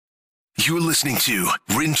You're listening to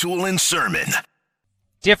Rintoul and Sermon.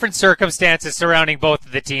 Different circumstances surrounding both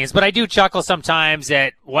of the teams, but I do chuckle sometimes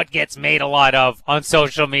at what gets made a lot of on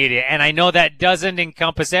social media. And I know that doesn't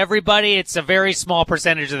encompass everybody. It's a very small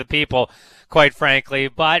percentage of the people, quite frankly,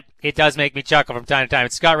 but it does make me chuckle from time to time.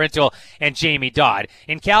 It's Scott Rintoul and Jamie Dodd.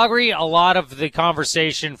 In Calgary, a lot of the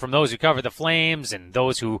conversation from those who cover the Flames and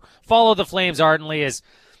those who follow the Flames ardently is,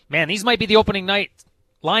 man, these might be the opening night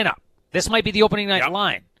lineup. This might be the opening night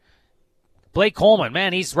line. Blake Coleman,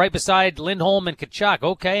 man, he's right beside Lindholm and Tkachuk.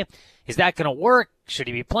 Okay, is that going to work? Should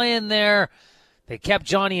he be playing there? They kept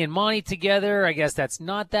Johnny and Monty together. I guess that's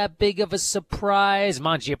not that big of a surprise.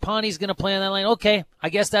 Mangiapane's going to play on that line. Okay, I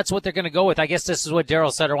guess that's what they're going to go with. I guess this is what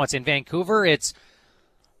Darryl Sutter wants in Vancouver. It's,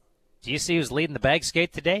 do you see who's leading the bag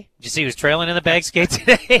skate today? Do you see who's trailing in the bag skate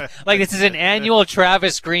today? Like, this is an annual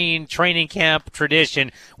Travis Green training camp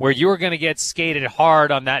tradition where you're going to get skated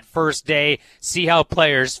hard on that first day, see how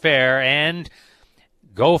players fare, and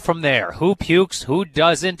go from there. Who pukes? Who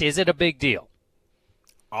doesn't? Is it a big deal?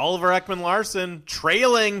 Oliver Ekman-Larsson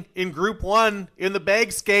trailing in Group 1 in the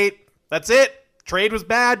bag skate. That's it. Trade was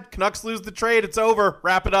bad. Canucks lose the trade. It's over.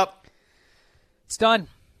 Wrap it up. It's done.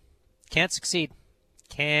 Can't succeed.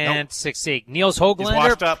 Can't succeed. Niels Höglander He's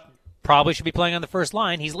washed up. Probably should be playing on the first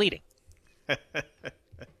line. He's leading.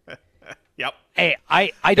 Yep. Hey,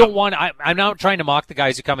 I don't want – I'm not trying to mock the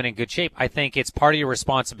guys who come in good shape. I think it's part of your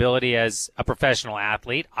responsibility as a professional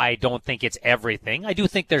athlete. I don't think it's everything. I do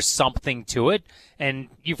think there's something to it. And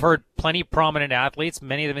you've heard plenty of prominent athletes,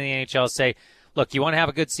 many of them in the NHL, say, look, you want to have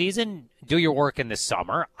a good season? Do your work in the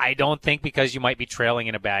summer. I don't think because you might be trailing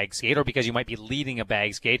in a bag skate or because you might be leading a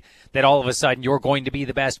bag skate that all of a sudden you're going to be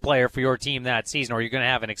the best player for your team that season or you're going to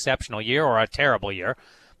have an exceptional year or a terrible year.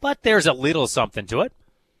 But there's a little something to it.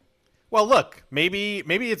 Well, look, maybe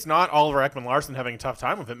it's not Oliver Ekman-Larsson having a tough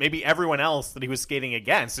time with it. Maybe everyone else that he was skating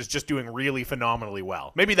against is just doing really phenomenally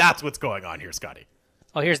well. Maybe that's what's going on here, Scotty.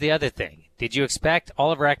 Oh, here's the other thing. Did you expect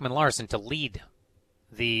Oliver Ekman-Larsson to lead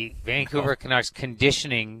the Vancouver Canucks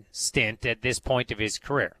conditioning stint at this point of his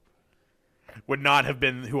career? Would not have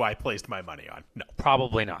been who I placed my money on. No.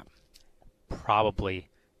 Probably not. Probably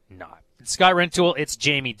not. It's Scott Rintoul. It's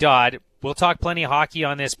Jamie Dodd. We'll talk plenty of hockey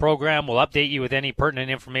on this program. We'll update you with any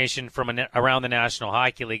pertinent information from around the National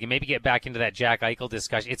Hockey League and maybe get back into that Jack Eichel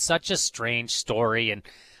discussion. It's such a strange story, and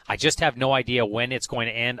I just have no idea when it's going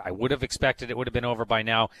to end. I would have expected it would have been over by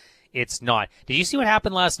now. It's not. Did you see what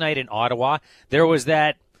happened last night in Ottawa? There was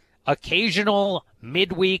that occasional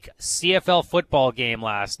midweek CFL football game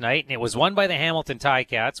last night, and it was won by the Hamilton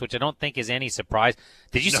Ticats, which I don't think is any surprise.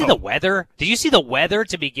 Did you see the weather? Did you see the weather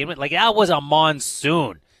to begin with? Like, that was a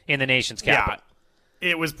monsoon in the nation's capital. Yeah,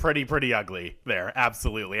 it was pretty ugly there,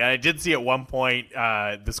 absolutely. I did see at one point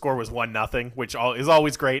the score was 1-0, which is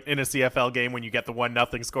always great in a CFL game when you get the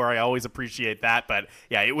 1-0 score. I always appreciate that, but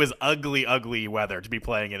yeah, it was ugly weather to be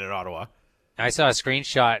playing in Ottawa. I saw a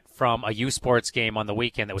screenshot from a U Sports game on the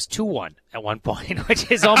weekend that was 2-1 at one point,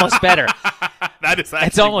 which is almost better. That is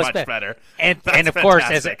actually much better. And of course,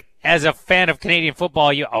 as a fan of Canadian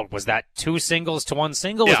football, was that 2 singles to 1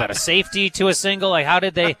 single? Was that a safety to a single? Like, how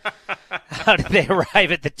did they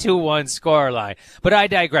arrive at the 2-1 scoreline? But I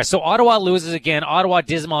digress. So Ottawa loses again. Ottawa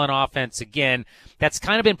dismal on offense again. That's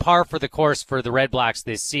kind of been par for the course for the Red Blacks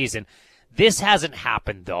this season. This hasn't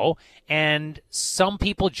happened, though, and some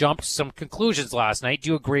people jumped some conclusions last night. Do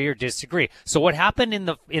you agree or disagree? So what happened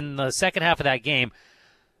in the second half of that game,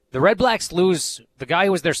 the Red Blacks lose the guy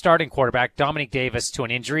who was their starting quarterback, Dominic Davis, to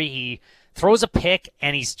an injury. He throws a pick,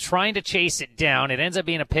 and he's trying to chase it down. It ends up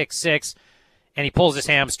being a pick six, and he pulls his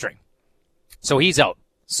hamstring. So he's out.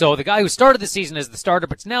 So the guy who started the season as the starter,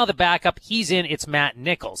 but now the backup, he's in, it's Matt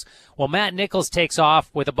Nichols. Well, Matt Nichols takes off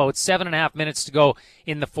with about 7.5 minutes to go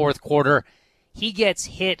in the fourth quarter. He gets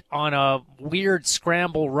hit on a weird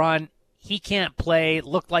scramble run. He can't play.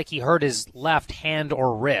 Looked like he hurt his left hand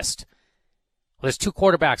or wrist. Well, there's 2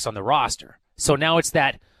 quarterbacks on the roster. So now it's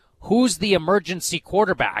that, who's the emergency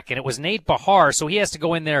quarterback? And it was Nate Bahar, so he has to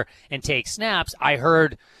go in there and take snaps. I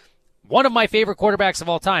heard one of my favorite quarterbacks of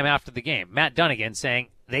all time after the game, Matt Dunnigan, saying,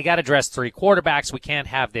 they got to dress 3 quarterbacks. We can't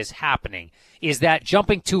have this happening. Is that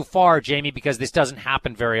jumping too far, Jamie, because this doesn't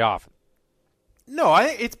happen very often? No,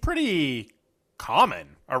 it's pretty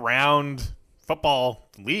common around football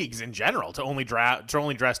leagues in general to only dress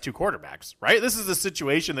 2 quarterbacks, right? This is a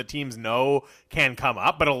situation that teams know can come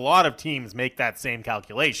up, but a lot of teams make that same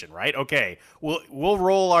calculation, right? Okay, we'll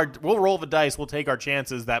roll the dice, we'll take our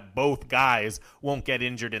chances that both guys won't get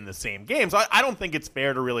injured in the same game. So I don't think it's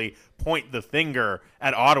fair to really point the finger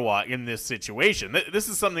at Ottawa in this situation. This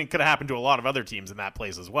is something that could have happened to a lot of other teams in that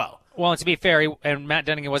place as well. Well, and to be fair, and Matt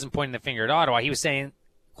Dunnigan wasn't pointing the finger at Ottawa. He was saying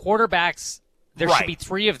quarterbacks, there Right. should be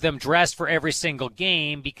 3 of them dressed for every single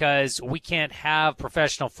game, because we can't have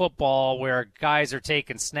professional football where guys are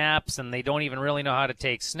taking snaps and they don't even really know how to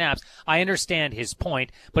take snaps. I understand his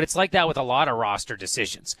point, but it's like that with a lot of roster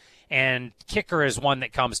decisions. And kicker is one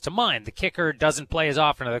that comes to mind. The kicker doesn't play as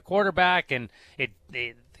often as the quarterback, and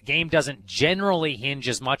the game doesn't generally hinge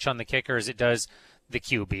as much on the kicker as it does the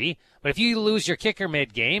QB. But if you lose your kicker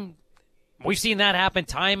mid-game, we've seen that happen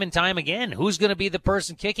time and time again. Who's going to be the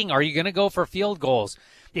person kicking? Are you going to go for field goals?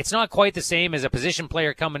 It's not quite the same as a position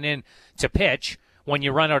player coming in to pitch when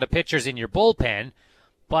you run out of pitchers in your bullpen,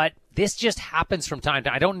 but this just happens from time to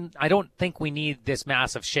time. I don't think we need this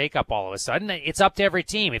massive shakeup all of a sudden. It's up to every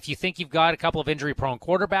team. If you think you've got a couple of injury-prone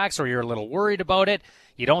quarterbacks or you're a little worried about it,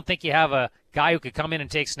 you don't think you have a guy who could come in and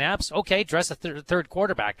take snaps, okay, dress a third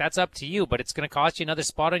quarterback. That's up to you, but it's going to cost you another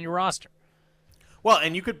spot on your roster. Well,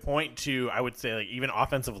 and you could point to, I would say, like, even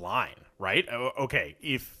offensive line, right? Okay,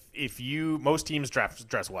 if most teams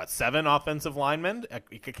dress what, 7 offensive linemen,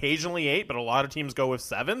 occasionally 8, but a lot of teams go with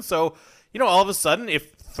 7. So, all of a sudden,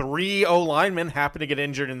 if 3 O-linemen happen to get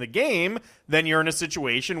injured in the game, then you're in a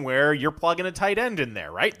situation where you're plugging a tight end in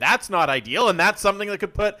there, right? That's not ideal, and that's something that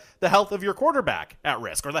could put the health of your quarterback at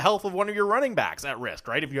risk, or the health of one of your running backs at risk,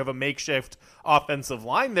 right? If you have a makeshift offensive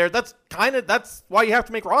line there, that's why you have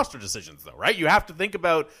to make roster decisions, though, right? You have to think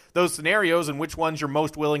about those scenarios and which ones you're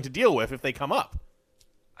most willing to deal with if they come up.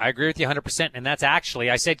 I agree with you 100%, and that's actually,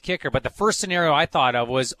 I said kicker, but the first scenario I thought of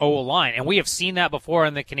was O-line, and we have seen that before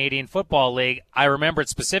in the Canadian Football League. I remember it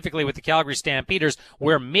specifically with the Calgary Stampeders,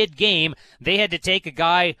 where mid-game they had to take a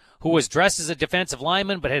guy who was dressed as a defensive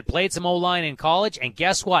lineman but had played some O-line in college, and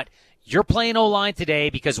guess what? You're playing O-line today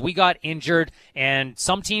because we got injured, and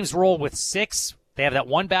some teams roll with 6. They have that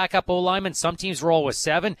one backup O-lineman. Some teams roll with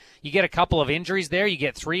 7. You get a couple of injuries there. You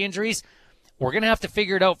get 3 injuries. We're going to have to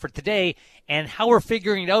figure it out for today, and how we're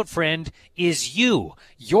figuring it out, friend, is you.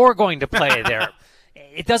 You're going to play there.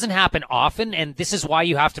 It doesn't happen often, and this is why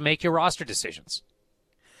you have to make your roster decisions.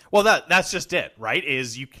 Well, that's just it, right?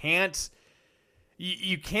 Is you can't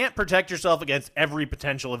protect yourself against every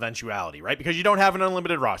potential eventuality, right? Because you don't have an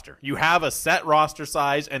unlimited roster. You have a set roster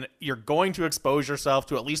size, and you're going to expose yourself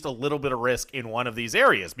to at least a little bit of risk in one of these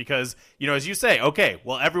areas. Because, as you say, okay,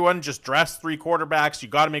 well, everyone just dress 3 quarterbacks. You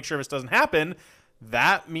got to make sure this doesn't happen.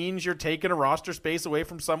 That means you're taking a roster space away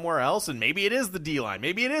from somewhere else, and maybe it is the D-line,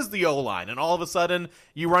 maybe it is the O-line, and all of a sudden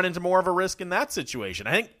you run into more of a risk in that situation.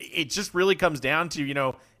 I think it just really comes down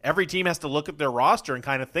to, every team has to look at their roster and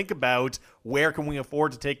kind of think about where can we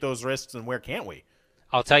afford to take those risks and where can't we.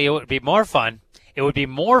 I'll tell you what would be more fun. It would be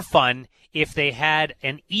more fun if they had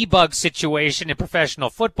an e-bug situation in professional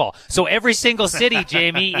football. So every single city,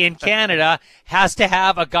 Jamie, in Canada has to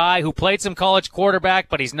have a guy who played some college quarterback,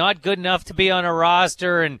 but he's not good enough to be on a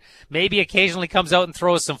roster and maybe occasionally comes out and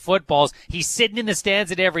throws some footballs. He's sitting in the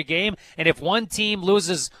stands at every game, and if one team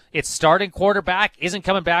loses its starting quarterback, isn't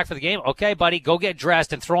coming back for the game, okay, buddy, go get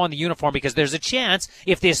dressed and throw on the uniform, because there's a chance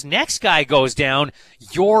if this next guy goes down,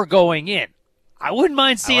 you're going in. I wouldn't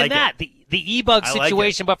mind seeing that. The e-bug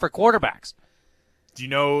situation, but for quarterbacks. Do you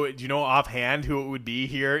know offhand who it would be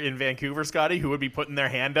here in Vancouver, Scotty, who would be putting their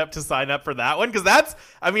hand up to sign up for that one? Because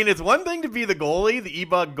it's one thing to be the goalie, the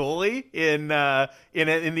e-bug goalie in the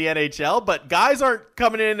NHL, but guys aren't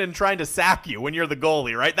coming in and trying to sack you when you're the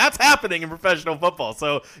goalie, right? That's happening in professional football.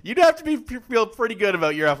 So you'd have to feel pretty good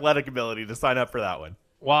about your athletic ability to sign up for that one.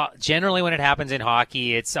 Well, generally when it happens in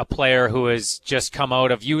hockey, it's a player who has just come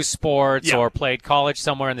out of youth sports or played college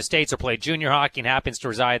somewhere in the States or played junior hockey and happens to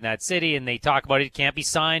reside in that city, and they talk about it can't be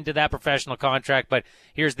signed to that professional contract, but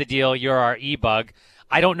here's the deal, you're our e-bug.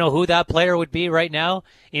 I don't know who that player would be right now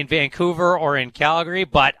in Vancouver or in Calgary,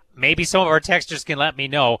 but maybe some of our texters can let me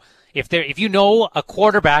know. If you know a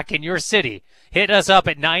quarterback in your city, hit us up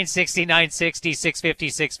at 960, 960, 650,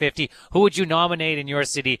 650. Who would you nominate in your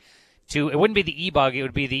city? It wouldn't be the e-bug, it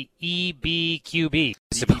would be the EBQB,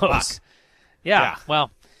 I suppose. Yeah,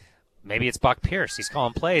 well, maybe it's Buck Pierce. He's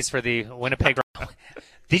calling plays for the Winnipeg.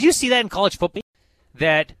 Did you see that in college football?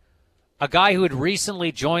 That a guy who had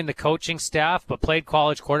recently joined the coaching staff but played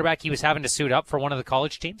college quarterback, he was having to suit up for one of the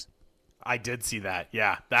college teams? I did see that.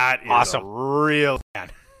 Yeah, that is awesome. A real man.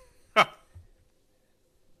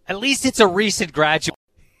 At least it's a recent graduate.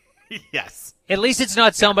 Yes. At least it's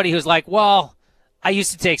not somebody who's like, well, I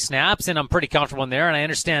used to take snaps, and I'm pretty comfortable in there, and I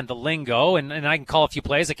understand the lingo, and I can call a few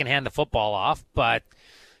plays. I can hand the football off, but,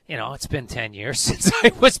 it's been 10 years since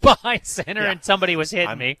I was behind center and somebody was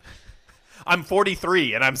hitting me. I'm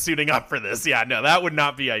 43, and I'm suiting up for this. Yeah, no, that would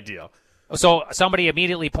not be ideal. So somebody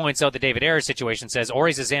immediately points out the David Ayers situation, says, or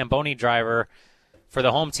he's a Zamboni driver for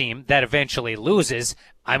the home team that eventually loses.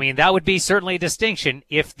 I mean, that would be certainly a distinction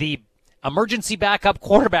if the emergency backup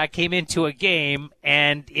quarterback came into a game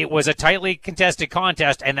and it was a tightly contested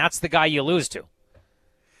contest, and that's the guy you lose to.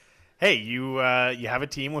 Hey, you have a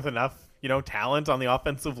team with enough, talent on the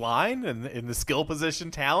offensive line and in the skill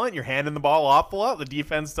position talent. You're handing the ball off a lot. The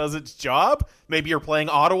defense does its job. Maybe you're playing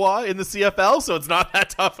Ottawa in the CFL, so it's not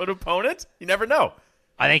that tough an opponent. You never know.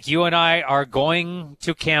 I think you and I are going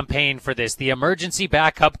to campaign for this. The emergency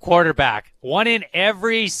backup quarterback. One in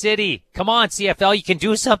every city. Come on, CFL. You can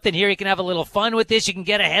do something here. You can have a little fun with this. You can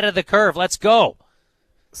get ahead of the curve. Let's go.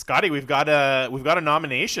 Scotty, we've got a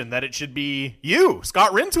nomination that it should be you,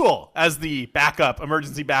 Scott Rintoul, as the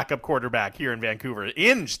emergency backup quarterback here in Vancouver.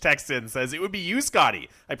 Inge texts in, says, it would be you, Scotty.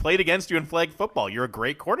 I played against you in flag football. You're a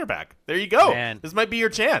great quarterback. There you go. Man. This might be your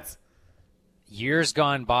chance. Years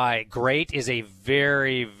gone by, great is a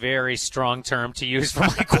very, very strong term to use for my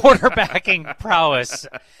quarterbacking prowess.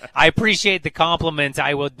 I appreciate the compliment.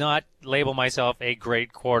 I would not label myself a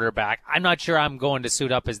great quarterback. I'm not sure I'm going to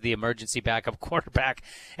suit up as the emergency backup quarterback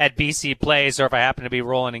at BC Place, or if I happen to be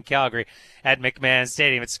rolling in Calgary at McMahon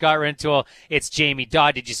Stadium. It's Scott Rintoul. It's Jamie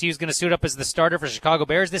Dodd. Did you see who's going to suit up as the starter for Chicago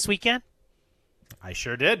Bears this weekend? I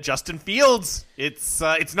sure did. Justin Fields. It's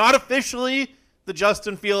not officially the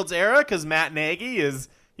Justin Fields era because Matt Nagy is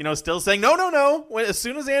still saying no. As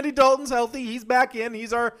soon as Andy Dalton's healthy, he's back in.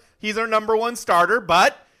 He's our number one starter.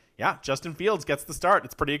 But yeah, Justin Fields gets the start.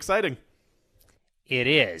 It's pretty exciting. It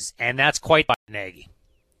is, and that's quite by Nagy.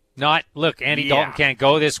 Not look, Andy Dalton can't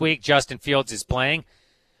go this week. Justin Fields is playing.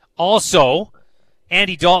 Also,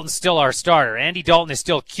 Andy Dalton's still our starter. Andy Dalton is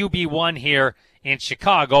still QB1 here in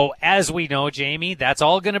Chicago. As we know, Jamie, that's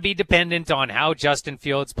all going to be dependent on how Justin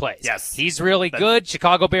Fields plays. Yes. He's really good.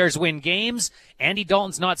 Chicago Bears win games. Andy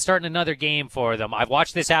Dalton's not starting another game for them. I've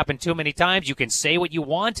watched this happen too many times. You can say what you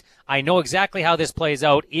want. I know exactly how this plays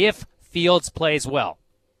out if Fields plays well.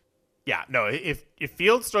 Yeah, no, if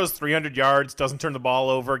Fields throws 300 yards, doesn't turn the ball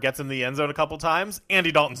over, gets in the end zone a couple times,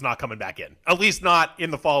 Andy Dalton's not coming back in. At least not in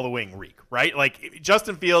the following week, right? Like,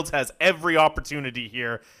 Justin Fields has every opportunity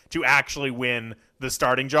here to actually win the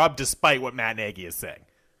starting job, despite what Matt Nagy is saying.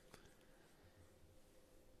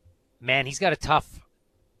 Man, he's got a tough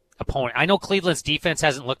opponent. I know Cleveland's defense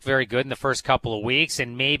hasn't looked very good in the first couple of weeks,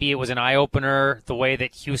 and maybe it was an eye-opener the way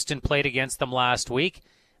that Houston played against them last week.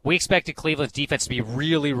 We expected Cleveland's defense to be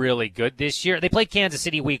really, really good this year. They played Kansas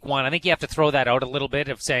City week 1. I think you have to throw that out a little bit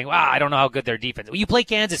of saying, I don't know how good their defense is. You play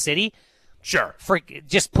Kansas City? Sure.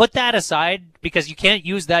 Just put that aside because you can't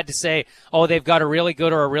use that to say, they've got a really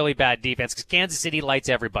good or a really bad defense because Kansas City lights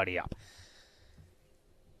everybody up.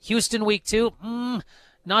 Houston week 2,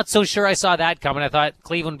 not so sure I saw that coming. I thought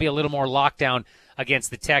Cleveland would be a little more lockdown against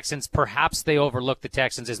the Texans. Perhaps they overlooked the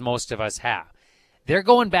Texans as most of us have. They're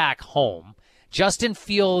going back home. Justin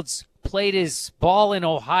Fields played his ball in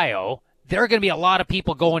Ohio. There are going to be a lot of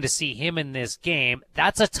people going to see him in this game.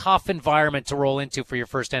 That's a tough environment to roll into for your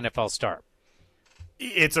first NFL start.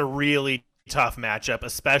 It's a really tough matchup,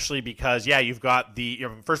 especially because, you've got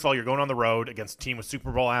first of all, you're going on the road against a team with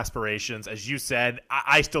Super Bowl aspirations. As you said,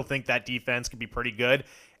 I still think that defense could be pretty good.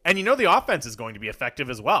 And the offense is going to be effective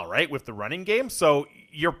as well, right, with the running game. So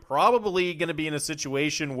you're probably going to be in a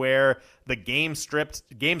situation where the game script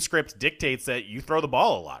dictates that you throw the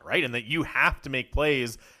ball a lot, right, and that you have to make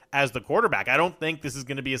plays as the quarterback. I don't think this is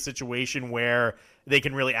going to be a situation where they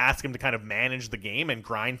can really ask him to kind of manage the game and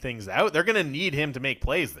grind things out. They're going to need him to make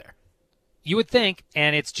plays there. You would think,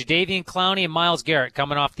 and it's Jadeveon Clowney and Myles Garrett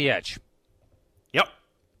coming off the edge. Yep.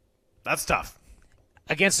 That's tough.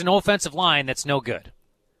 Against an offensive line that's no good.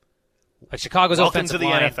 Like Chicago's offensive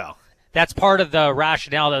line. Welcome to the NFL. That's part of the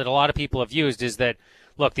rationale that a lot of people have used is that,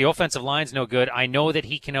 look, the offensive line's no good. I know that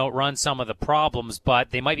he can outrun some of the problems,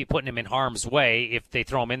 but they might be putting him in harm's way if they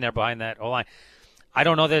throw him in there behind that O-line. I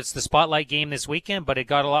don't know that it's the spotlight game this weekend, but it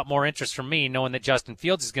got a lot more interest from me knowing that Justin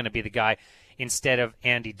Fields is going to be the guy instead of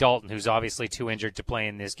Andy Dalton, who's obviously too injured to play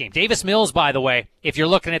in this game. Davis Mills, by the way, if you're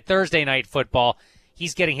looking at Thursday night football,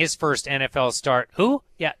 he's getting his first NFL start. Who?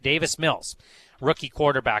 Yeah, Davis Mills. Rookie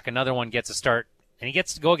quarterback, another one gets a start, and he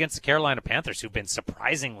gets to go against the Carolina Panthers, who've been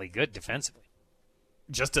surprisingly good defensively.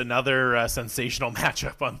 Just another sensational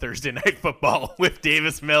matchup on Thursday Night Football with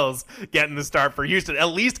Davis Mills getting the start for Houston. At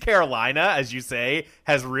least Carolina, as you say,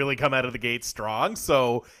 has really come out of the gate strong.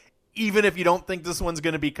 So even if you don't think this one's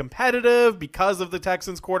going to be competitive because of the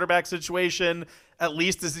Texans quarterback situation, at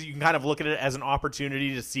least you can kind of look at it as an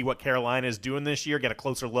opportunity to see what Carolina is doing this year, get a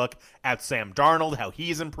closer look at Sam Darnold, how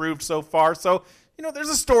he's improved so far. So, there's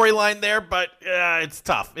a storyline there, but it's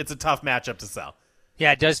tough. It's a tough matchup to sell.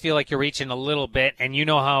 Yeah, it does feel like you're reaching a little bit, and you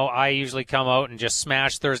know how I usually come out and just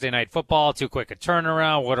smash Thursday Night Football, too quick a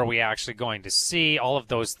turnaround, what are we actually going to see, all of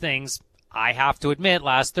those things. I have to admit,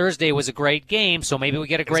 last Thursday was a great game, so maybe we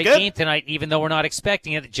get a great game tonight, even though we're not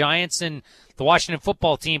expecting it. The Giants and the Washington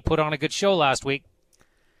football team put on a good show last week.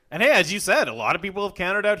 And hey, as you said, a lot of people have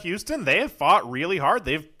counted out Houston. They have fought really hard.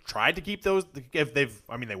 They've tried to keep those.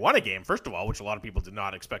 They won a game, first of all, which a lot of people did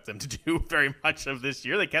not expect them to do very much of this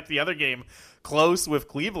year. They kept the other game close with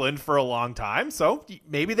Cleveland for a long time. So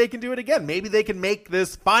maybe they can do it again. Maybe they can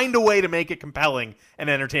find a way to make it compelling and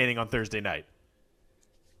entertaining on Thursday night.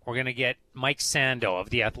 We're going to get Mike Sando of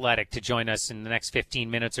The Athletic to join us in the next 15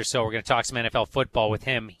 minutes or so. We're going to talk some NFL football with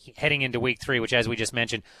him heading into Week 3, which, as we just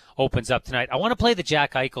mentioned, opens up tonight. I want to play the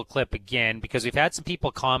Jack Eichel clip again because we've had some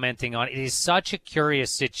people commenting on it. It is such a curious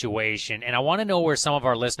situation, and I want to know where some of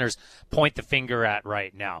our listeners point the finger at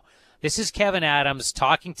right now. This is Kevin Adams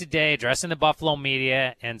talking today, addressing the Buffalo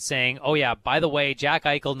media, and saying, oh, yeah, by the way, Jack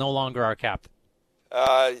Eichel no longer our captain.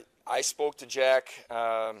 I spoke to Jack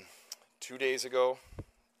 2 days ago.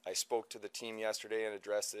 I spoke to the team yesterday and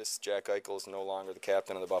addressed this. Jack Eichel is no longer the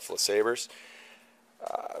captain of the Buffalo Sabres.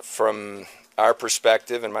 From our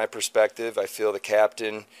perspective and my perspective, I feel the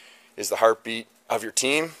captain is the heartbeat of your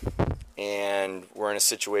team, and we're in a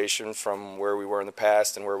situation from where we were in the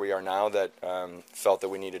past and where we are now that felt that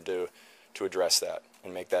we needed to address that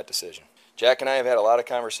and make that decision. Jack and I have had a lot of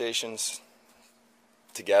conversations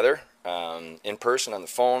together, in person, on the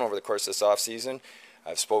phone over the course of this offseason.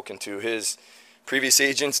 I've spoken to his previous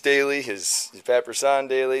agents daily, his Pat Brisson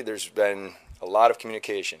daily. There's been a lot of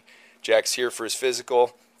communication. Jack's here for his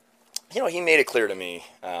physical. He made it clear to me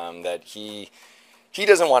that he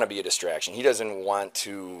doesn't want to be a distraction. He doesn't want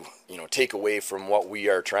to, take away from what we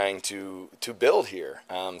are trying to build here.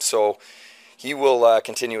 So he will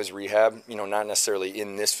continue his rehab, not necessarily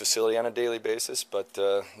in this facility on a daily basis, but,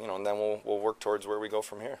 and then we'll work towards where we go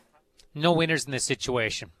from here. No winners in this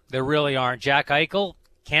situation. There really aren't. Jack Eichel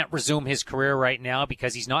can't resume his career right now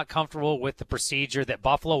because he's not comfortable with the procedure that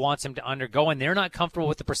Buffalo wants him to undergo, and they're not comfortable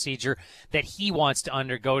with the procedure that he wants to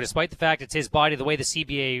undergo, despite the fact it's his body. The way the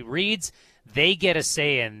CBA reads, they get a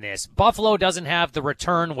say in this. Buffalo doesn't have the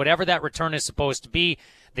return, whatever that return is supposed to be.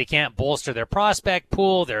 They can't bolster their prospect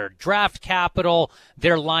pool, their draft capital,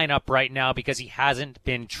 their lineup right now because he hasn't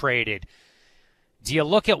been traded. Do you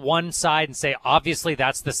look at one side and say, obviously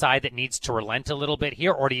that's the side that needs to relent a little bit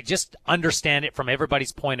here, or do you just understand it from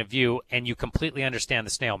everybody's point of view and you completely understand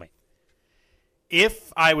the stalemate?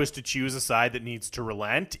 If I was to choose a side that needs to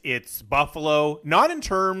relent, it's Buffalo, not in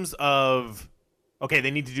terms of, okay,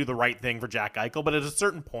 they need to do the right thing for Jack Eichel, but at a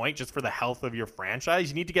certain point, just for the health of your franchise,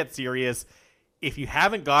 you need to get serious. If you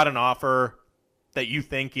haven't got an offer that you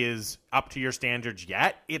think is up to your standards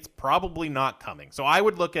yet, it's probably not coming. So I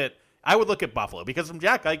would look at Buffalo, because from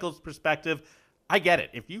Jack Eichel's perspective, I get it.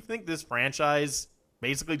 If you think this franchise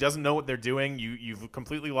basically doesn't know what they're doing, you've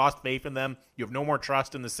completely lost faith in them, you have no more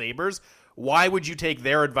trust in the Sabres, why would you take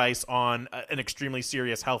their advice on an extremely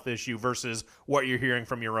serious health issue versus what you're hearing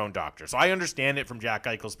from your own doctor? So I understand it from Jack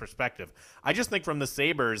Eichel's perspective. I just think from the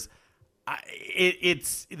Sabres,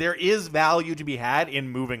 there is value to be had in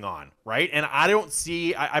moving on, right? And I don't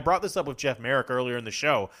see, I brought this up with Jeff Merrick earlier in the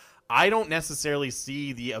show, I don't necessarily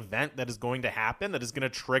see the event that is going to happen that is going to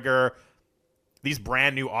trigger these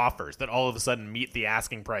brand new offers that all of a sudden meet the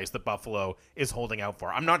asking price that Buffalo is holding out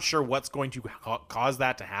for. I'm not sure what's going to cause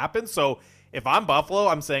that to happen. So if I'm Buffalo,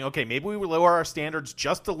 I'm saying, okay, maybe we lower our standards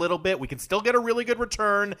just a little bit. We can still get a really good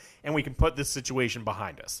return, and we can put this situation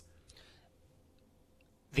behind us.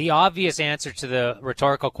 The obvious answer to the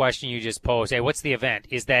rhetorical question you just posed, hey, what's the event,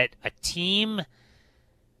 is that a team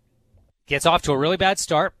gets off to a really bad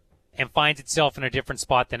start and finds itself in a different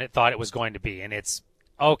spot than it thought it was going to be. And it's,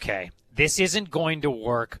 okay, this isn't going to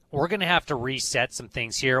work. We're going to have to reset some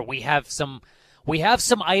things here. We have some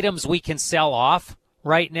items we can sell off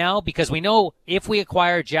right now because we know if we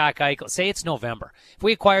acquire Jack Eichel, say it's November, if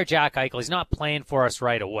we acquire Jack Eichel, he's not playing for us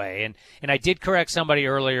right away. And I did correct somebody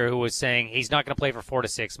earlier who was saying he's not going to play for 4 to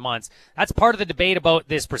 6 months. That's part of the debate about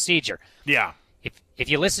this procedure. Yeah. If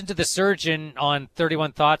you listen to the surgeon on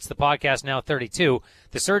 31 Thoughts, the podcast now 32,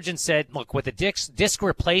 the surgeon said, look, with a disc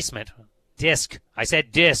replacement, with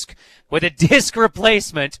a disc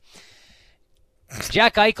replacement,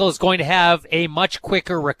 Jack Eichel is going to have a much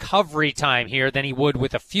quicker recovery time here than he would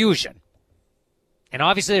with a fusion. And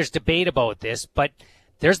obviously there's debate about this, but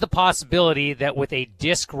there's the possibility that with a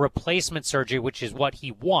disc replacement surgery, which is what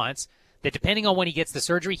he wants, that depending on when he gets the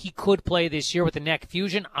surgery, he could play this year with a neck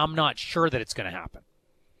fusion. I'm not sure that it's going to happen.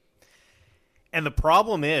 And the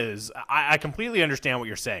problem is, I completely understand what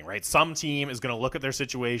you're saying, right? Some team is going to look at their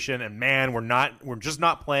situation and, man, we're just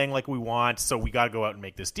not playing like we want, so we got to go out and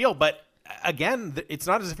make this deal. But again, it's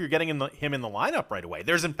not as if you're getting him in the lineup right away.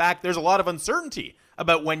 There's a lot of uncertainty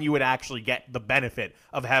about when you would actually get the benefit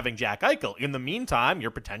of having Jack Eichel. In the meantime, you're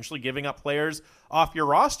potentially giving up players off your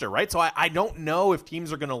roster, right? So I don't know if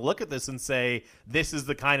teams are going to look at this and say, this is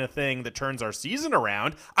the kind of thing that turns our season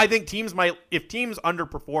around. I think if teams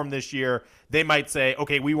underperform this year, they might say,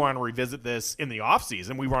 okay, we want to revisit this in the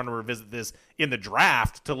offseason. We want to revisit this in the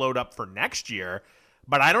draft to load up for next year.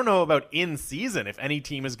 But I don't know about in season if any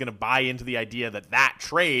team is going to buy into the idea that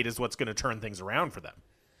trade is what's going to turn things around for them.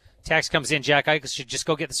 Text comes in, Jack Eichel should just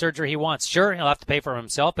go get the surgery he wants. Sure, he'll have to pay for it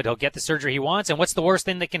himself, but he'll get the surgery he wants. And what's the worst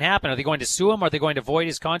thing that can happen? Are they going to sue him? Are they going to void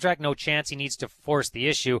his contract? No chance. He needs to force the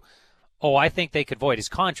issue. Oh, I think they could void his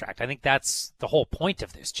contract. I think that's the whole point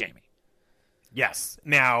of this, Jamie. Yes.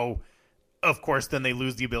 Now, of course, then they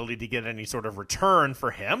lose the ability to get any sort of return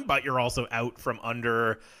for him, but you're also out from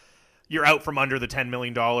under the $10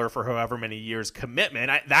 million for however many years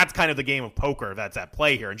commitment. That's kind of the game of poker that's at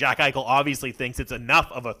play here. And Jack Eichel obviously thinks it's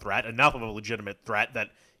enough of a threat, enough of a legitimate threat that,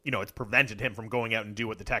 it's prevented him from going out and do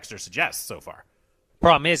what the texter suggests so far.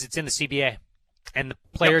 Problem is, it's in the CBA. And the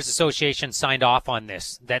Players Association signed off on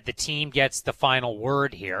this, that the team gets the final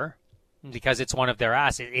word here because it's one of their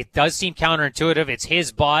assets. It does seem counterintuitive. It's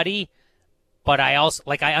his body, but I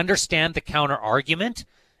understand the counter argument,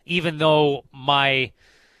 even though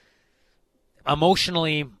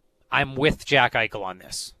emotionally, I'm with Jack Eichel on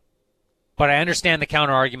this. But I understand the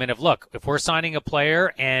counter-argument of, look, if we're signing a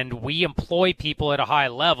player and we employ people at a high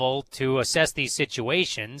level to assess these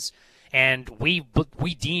situations and we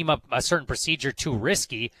deem a certain procedure too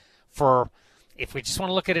risky if we just want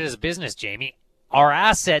to look at it as a business, Jamie, our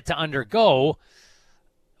asset to undergo,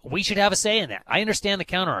 we should have a say in that. I understand the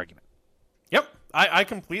counter-argument. Yep, I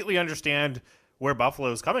completely understand where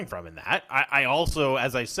Buffalo is coming from in that. I also,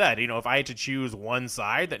 as I said, if I had to choose one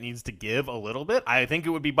side that needs to give a little bit, I think it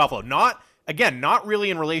would be Buffalo. Not really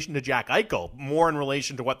in relation to Jack Eichel, more in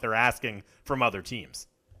relation to what they're asking from other teams.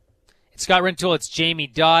 It's Scott Rintoul, it's Jamie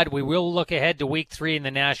Dodd. We will look ahead to Week 3 in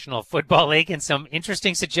the National Football League and some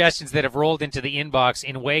interesting suggestions that have rolled into the inbox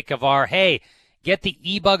in wake of our, hey, get the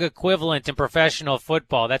e-bug equivalent in professional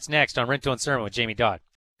football. That's next on Rintoul and Sermon with Jamie Dodd.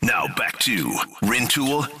 Now back to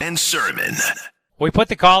Rintoul and Sermon. We put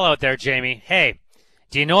the call out there, Jamie. Hey,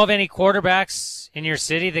 do you know of any quarterbacks in your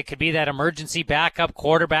city that could be that emergency backup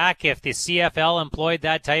quarterback if the CFL employed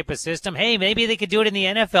that type of system? Hey, maybe they could do it in the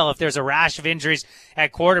NFL if there's a rash of injuries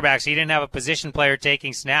at quarterback so you didn't have a position player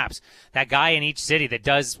taking snaps. That guy in each city that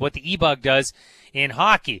does what the e-bug does in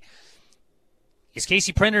hockey. Is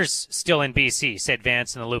Casey Printers still in BC, said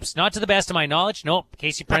Vance in the Loops. Not to the best of my knowledge. Nope,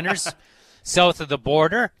 Casey Printers south of the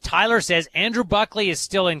border. Tyler says Andrew Buckley is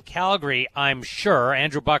still in Calgary, I'm sure.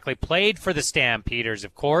 Andrew Buckley played for the Stampeders,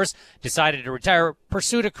 of course, decided to retire,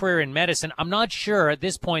 pursued a career in medicine. I'm not sure at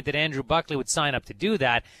this point that Andrew Buckley would sign up to do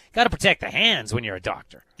that. Got to protect the hands when you're a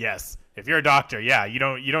doctor. Yes. If you're a doctor, yeah, you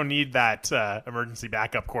don't need that emergency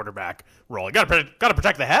backup quarterback role. You got to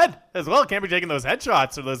protect the head as well. Can't be taking those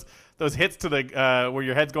headshots or those hits to the where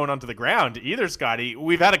your head's going onto the ground either, Scotty.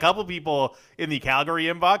 We've had a couple people in the Calgary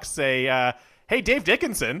inbox say, hey, Dave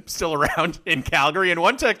Dickinson still around in Calgary, and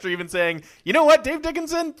one texter even saying, you know what, Dave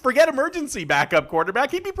Dickinson, forget emergency backup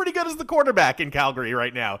quarterback. He'd be pretty good as the quarterback in Calgary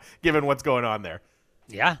right now, given what's going on there.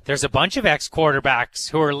 Yeah, there's a bunch of ex-quarterbacks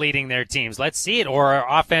who are leading their teams. Let's see it. Or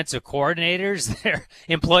offensive coordinators, they're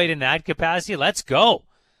employed in that capacity. Let's go.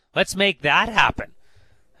 Let's make that happen.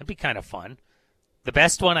 That'd be kind of fun. The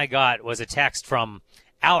best one I got was a text from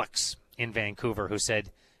Alex in Vancouver who said,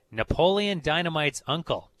 Napoleon Dynamite's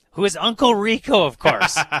uncle, who is Uncle Rico, of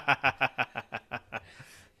course.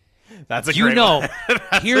 That's a great one.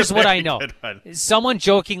 Here's what I know. Someone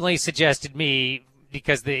jokingly suggested me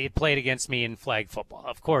because they played against me in flag football.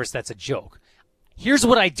 Of course, that's a joke. Here's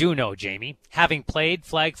what I do know, Jamie. Having played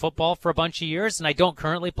flag football for a bunch of years, and I don't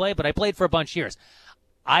currently play, but I played for a bunch of years.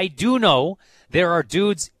 I do know there are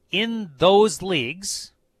dudes in those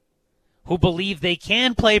leagues who believe they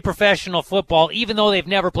can play professional football even though they've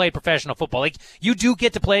never played professional football. Like, you do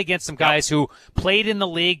get to play against some guys who played in the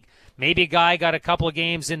league. Maybe a guy got a couple of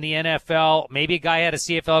games in the NFL. Maybe a guy had a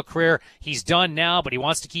CFL career. He's done now, but he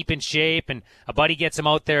wants to keep in shape, and a buddy gets him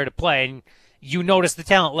out there to play, and you notice the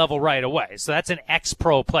talent level right away. So that's an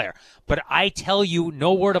ex-pro player. But I tell you,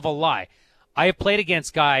 no word of a lie, I have played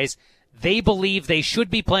against guys, they believe they should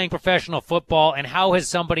be playing professional football, and how has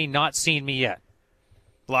somebody not seen me yet?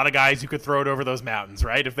 A lot of guys who could throw it over those mountains,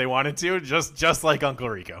 right, if they wanted to, just like Uncle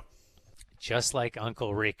Rico. Just like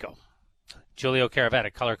Uncle Rico. Julio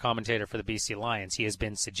Caravetta, color commentator for the BC Lions. He has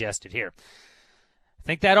been suggested here. I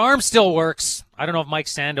think that arm still works. I don't know if Mike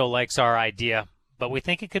Sando likes our idea, but we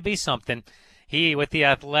think it could be something. He, with The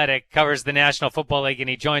Athletic, covers the National Football League, and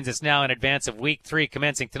he joins us now in advance of Week 3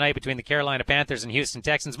 commencing tonight between the Carolina Panthers and Houston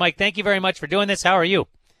Texans. Mike, thank you very much for doing this. How are you?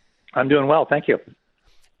 I'm doing well, thank you.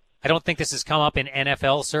 I don't think this has come up in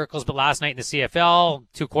NFL circles, but last night in the CFL,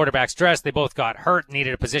 two quarterbacks dressed. They both got hurt,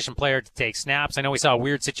 needed a position player to take snaps. I know we saw a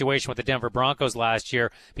weird situation with the Denver Broncos last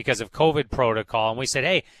year because of COVID protocol, and we said,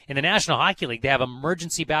 hey, in the National Hockey League, they have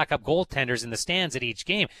emergency backup goaltenders in the stands at each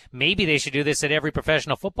game. Maybe they should do this at every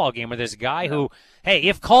professional football game where there's a guy who, hey,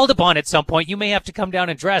 if called upon at some point, you may have to come down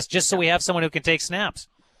and dress just so we have someone who can take snaps.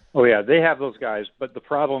 Oh, yeah, they have those guys, but the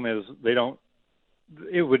problem is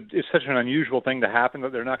it's such an unusual thing to happen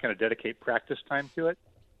that they're not going to dedicate practice time to it.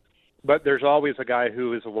 But there's always a guy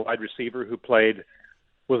who is a wide receiver who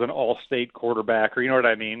was an all-state quarterback, or you know what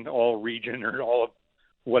I mean, all-region or all of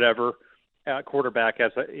whatever quarterback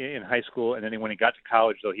in high school. And then when he got to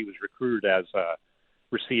college, though, he was recruited as a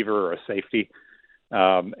receiver or a safety.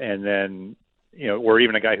 And then, or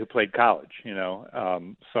even a guy who played college,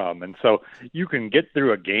 some. And so you can get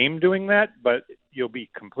through a game doing that, but you'll be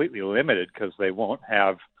completely limited because they won't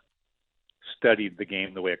have studied the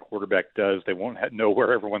game the way a quarterback does. They won't know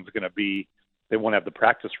where everyone's going to be. They won't have the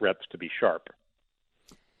practice reps to be sharp.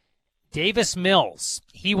 Davis Mills,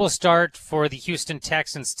 he will start for the Houston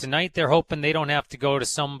Texans tonight. They're hoping they don't have to go to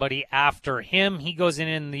somebody after him. He goes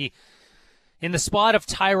in the spot of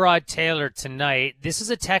Tyrod Taylor tonight. This is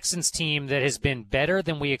a Texans team that has been better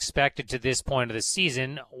than we expected to this point of the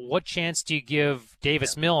season. What chance do you give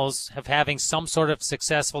Davis Mills of having some sort of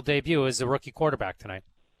successful debut as a rookie quarterback tonight?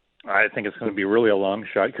 I think it's going to be really a long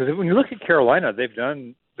shot because when you look at Carolina, they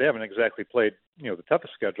haven't exactly played the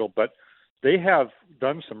toughest schedule, but they have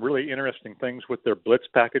done some really interesting things with their blitz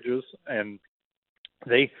packages, and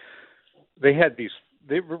they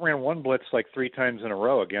ran one blitz like 3 times in a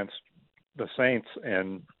row against the Saints,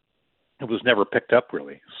 and it was never picked up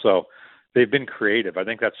really. So they've been creative. I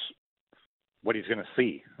think that's what he's going to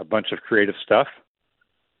see, a bunch of creative stuff,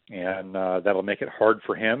 and that'll make it hard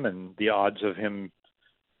for him, and the odds of him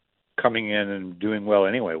coming in and doing well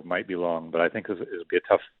anyway might be long, but I think it'll be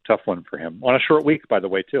a tough one for him. On a short week, by the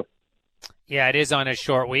way, too. Yeah, it is on a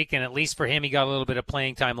short week, and at least for him, he got a little bit of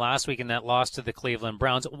playing time last week in that loss to the Cleveland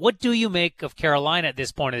Browns. What do you make of Carolina at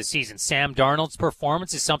this point of the season? Sam Darnold's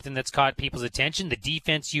performance is something that's caught people's attention. The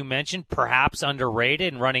defense you mentioned, perhaps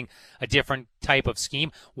underrated and running a different type of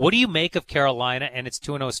scheme. What do you make of Carolina and its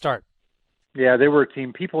 2-0 start? Yeah, they were a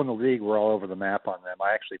team. People in the league were all over the map on them.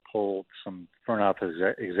 I actually polled some front office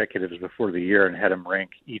executives before the year and had them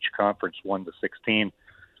rank each conference 1 to 16.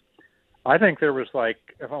 I think there was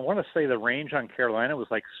if I want to say the range on Carolina was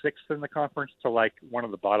 6th in the conference to one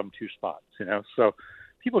of the bottom 2 spots, So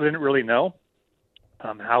people didn't really know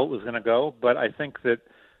how it was going to go, but I think that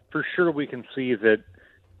for sure we can see that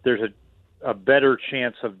there's a better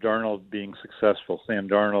chance of Darnold being successful, Sam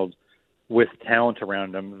Darnold, with talent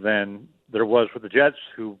around him than there was with the Jets,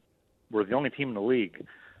 who were the only team in the league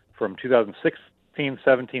from 2016,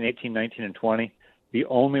 17, 18, 19, and 20, the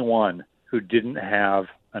only one who didn't have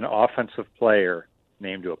an offensive player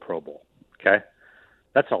named to a Pro Bowl, okay?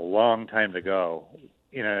 That's a long time to go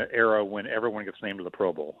in an era when everyone gets named to the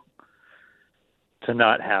Pro Bowl to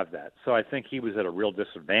not have that. So I think he was at a real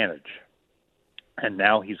disadvantage. And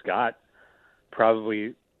now he's got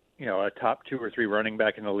probably, a top 2 or 3 running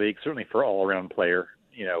back in the league, certainly for all-around player,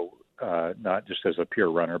 not just as a pure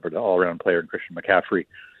runner, but an all-around player in Christian McCaffrey.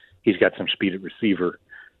 He's got some speed at receiver.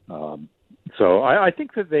 So I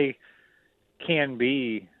think that they can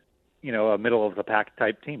be, a middle-of-the-pack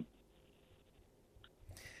type team.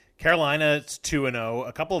 Carolina's 2-0.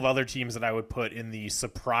 A couple of other teams that I would put in the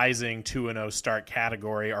surprising 2-0 start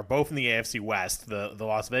category are both in the AFC West, the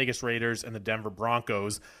Las Vegas Raiders and the Denver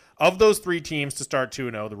Broncos. Of those 3 teams to start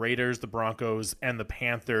 2-0, the Raiders, the Broncos, and the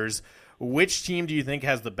Panthers, which team do you think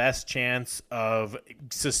has the best chance of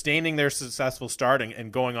sustaining their successful start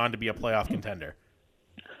and going on to be a playoff contender?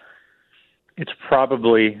 It's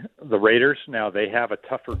probably the Raiders. Now, they have a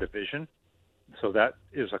tougher division, so that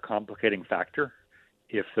is a complicating factor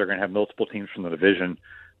if they're going to have multiple teams from the division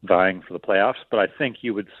vying for the playoffs. But I think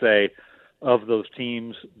you would say of those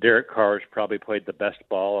teams, Derek Carr's probably played the best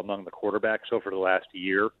ball among the quarterbacks over the last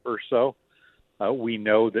year or so. We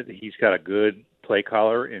know that he's got a good play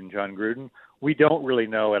caller in John Gruden. We don't really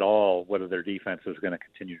know at all whether their defense is going to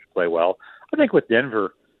continue to play well. I think with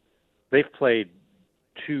Denver, they've played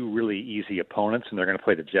 2 really easy opponents, and they're going to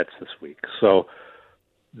play the Jets this week. So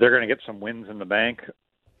they're going to get some wins in the bank.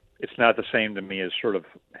 It's not the same to me as sort of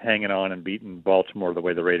hanging on and beating Baltimore the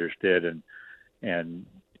way the Raiders did and and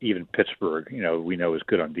even Pittsburgh, we know is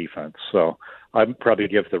good on defense. So I'd probably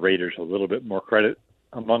give the Raiders a little bit more credit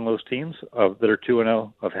among those teams that are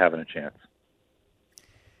 2-0 of having a chance.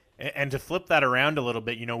 And to flip that around a little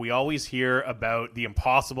bit, we always hear about the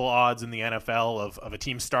impossible odds in the NFL of a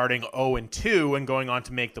team starting 0-2 and going on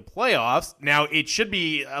to make the playoffs. Now, it should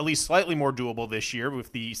be at least slightly more doable this year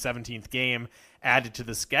with the 17th game added to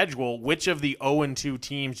the schedule. Which of the 0-2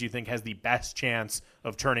 teams do you think has the best chance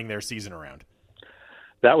of turning their season around?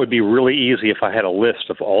 That would be really easy if I had a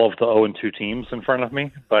list of all of the 0-2 teams in front of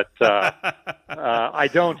me, but I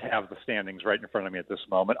don't have the standings right in front of me at this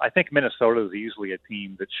moment. I think Minnesota is easily a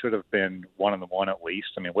team that should have been 1-1 at least.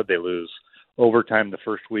 I mean, would they lose overtime the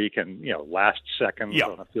first week and last seconds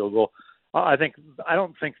on a field goal? I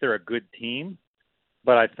don't think they're a good team,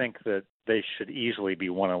 but I think that they should easily be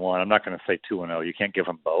 1-1. I'm not going to say 2-0. You can't give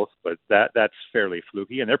them both, but that's fairly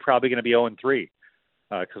fluky, and they're probably going to be 0-3.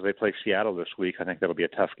 Because they play Seattle this week. I think that'll be a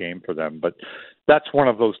tough game for them. But that's one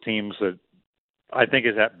of those teams that I think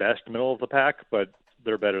is at best middle of the pack, but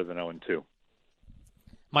they're better than 0-2.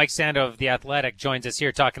 Mike Sando of The Athletic joins us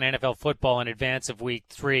here talking NFL football in advance of Week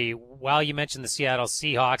 3. While you mentioned the Seattle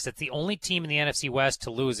Seahawks, it's the only team in the NFC West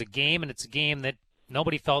to lose a game, and it's a game that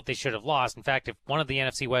nobody felt they should have lost. In fact, if one of the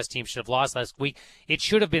NFC West teams should have lost last week, it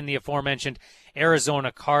should have been the aforementioned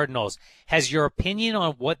Arizona Cardinals. Has your opinion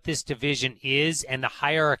on what this division is and the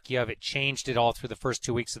hierarchy of it changed at all through the first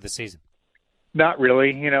 2 weeks of the season? Not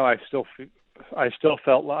really. I still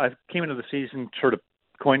felt I came into the season sort of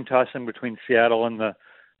coin tossing between Seattle and the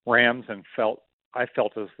Rams, and I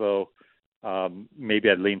felt as though maybe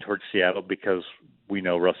I'd lean towards Seattle because we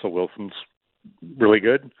know Russell Wilson's really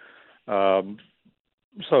good.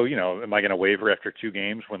 So, am I going to waver after 2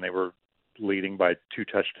 games when they were leading by 2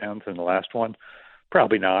 touchdowns in the last one?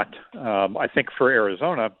 Probably not. I think for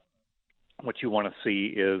Arizona, what you want to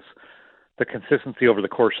see is the consistency over the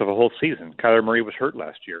course of a whole season. Kyler Murray was hurt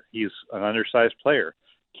last year. He's an undersized player.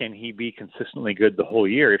 Can he be consistently good the whole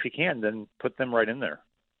year? If he can, then put them right in there.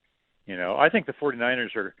 I think the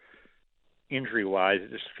 49ers are, injury-wise,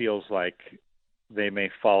 it just feels like they may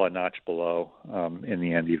fall a notch below in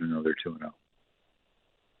the end, even though they're 2-0.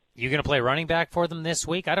 You going to play running back for them this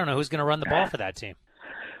week? I don't know who's going to run the ball for that team.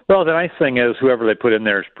 Well, the nice thing is whoever they put in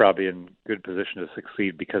there is probably in good position to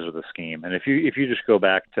succeed because of the scheme. And if you just go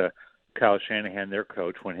back to Kyle Shanahan, their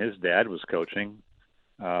coach, when his dad was coaching,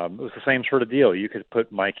 it was the same sort of deal. You could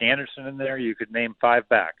put Mike Anderson in there. You could name 5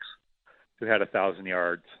 backs who had 1,000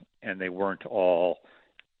 yards, and they weren't all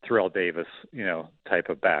Terrell Davis, type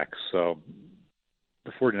of backs. So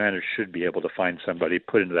the 49ers should be able to find somebody,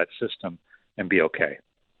 put into that system, and be okay.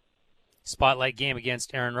 Spotlight game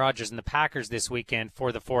against Aaron Rodgers and the Packers this weekend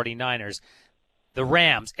for the 49ers. The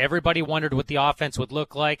Rams, everybody wondered what the offense would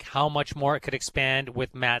look like, how much more it could expand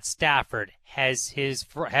with Matt Stafford. Have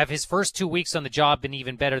his first 2 weeks on the job been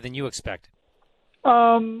even better than you expected?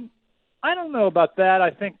 I don't know about that.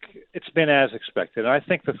 I think it's been as expected. I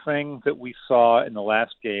think the thing that we saw in the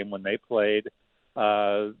last game when they played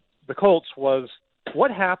the Colts was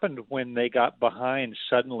what happened when they got behind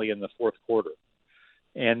suddenly in the fourth quarter.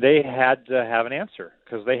 And they had to have an answer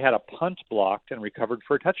because they had a punt blocked and recovered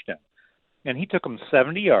for a touchdown. And he took them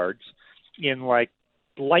 70 yards in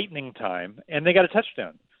lightning time, and they got a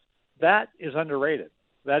touchdown. That is underrated.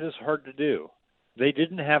 That is hard to do. They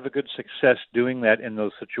didn't have a good success doing that in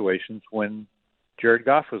those situations when Jared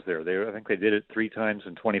Goff was there. I think they did it 3 times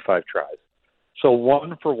in 25 tries. So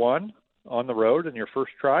 1 for 1 on the road in your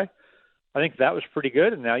first try, I think that was pretty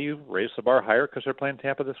good. And now you raise the bar higher because they're playing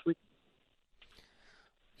Tampa this week.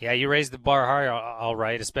 Yeah, you raised the bar higher, all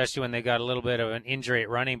right, especially when they got a little bit of an injury at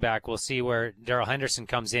running back. We'll see where Darrell Henderson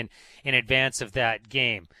comes in advance of that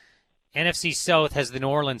game. NFC South has the New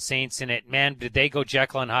Orleans Saints in it. Man, did they go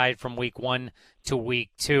Jekyll and Hyde from week 1 to week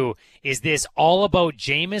 2. Is this all about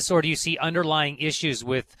Jameis, or do you see underlying issues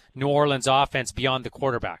with New Orleans offense beyond the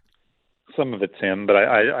quarterback? Some of it's him, but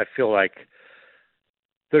I feel like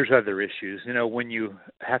there's other issues. When you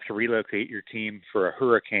have to relocate your team for a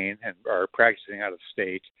hurricane and are practicing out of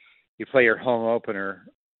state, you play your home opener,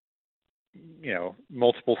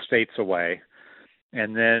 multiple states away.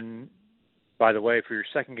 And then, by the way, for your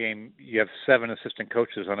second game, you have 7 assistant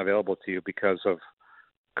coaches unavailable to you because of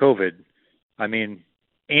COVID. And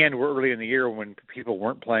we're early in the year when people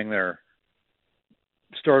weren't playing their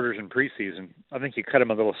starters in preseason. I think you cut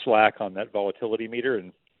them a little slack on that volatility meter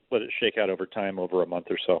and let it shake out over time over a month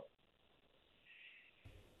or so.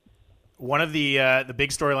 One of the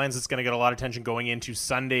big storylines that's going to get a lot of attention going into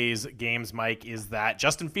Sunday's games, Mike, is that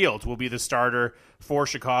Justin Fields will be the starter for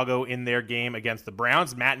Chicago in their game against the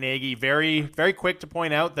Browns. Matt Nagy, very, very quick to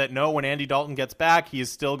point out that no, when Andy Dalton gets back, he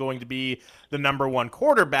is still going to be the number one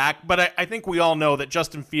quarterback. But I think we all know that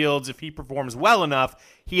Justin Fields, if he performs well enough,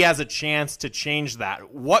 he has a chance to change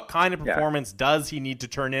that. What kind of performance does he need to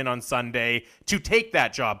turn in on Sunday to take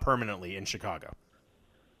that job permanently in Chicago?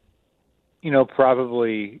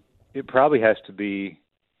 It probably has to be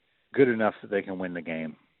good enough that they can win the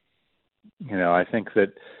game. I think that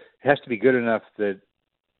it has to be good enough that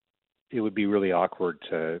it would be really awkward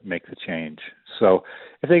to make the change. So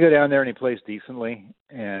if they go down there and he plays decently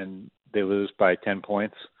and they lose by 10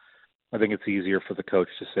 points, I think it's easier for the coach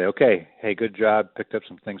to say, okay, hey, good job, picked up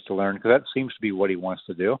some things to learn, because that seems to be what he wants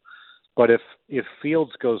to do. But if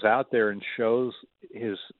Fields goes out there and shows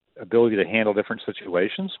his ability to handle different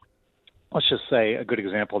situations, let's just say a good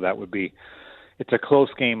example of that would be it's a close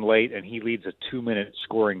game late and he leads a 2-minute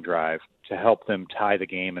scoring drive to help them tie the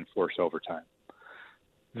game and force overtime.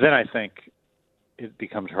 Then I think it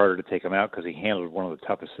becomes harder to take him out because he handled one of the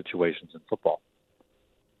toughest situations in football.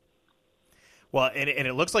 Well, and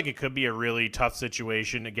it looks like it could be a really tough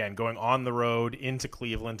situation, again, going on the road into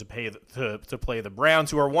Cleveland to play the Browns,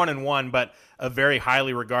 who are 1-1, but a very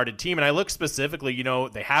highly regarded team. And I look specifically,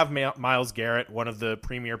 they have Myles Garrett, one of the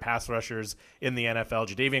premier pass rushers in the NFL.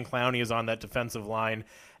 Jadeveon Clowney is on that defensive line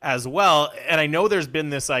as well. And I know there's been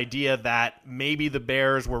this idea that maybe the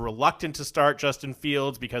Bears were reluctant to start Justin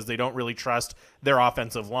Fields because they don't really trust their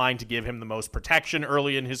offensive line to give him the most protection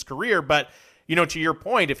early in his career. But to your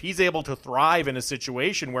point, if he's able to thrive in a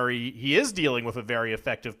situation where he is dealing with a very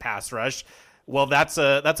effective pass rush, well, that's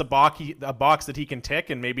a box that he can tick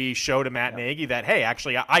and maybe show to Matt Nagy that, hey,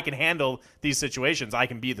 actually, I can handle these situations. I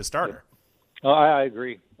can be the starter. Oh, I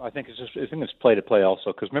agree. I think it's play to play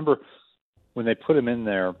also, because remember when they put him in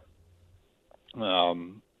there a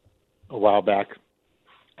while back,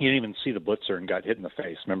 he didn't even see the blitzer and got hit in the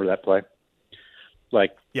face. Remember that play?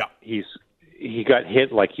 He got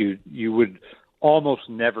hit like you would almost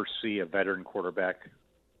never see a veteran quarterback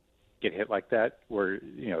get hit like that, where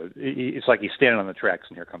it's like he's standing on the tracks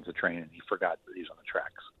and here comes the train and he forgot that he's on the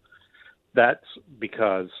tracks. That's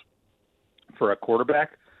because for a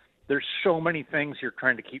quarterback, there's so many things you're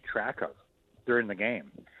trying to keep track of during the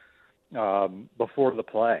game, before the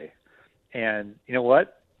play. And you know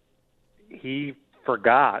what? He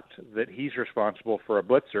forgot that he's responsible for a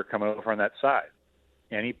blitzer coming over on that side,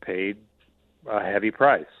 and he paid a heavy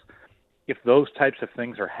price. If those types of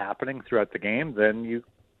things are happening throughout the game, then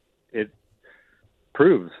it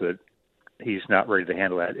proves that he's not ready to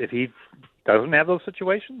handle that. If he doesn't have those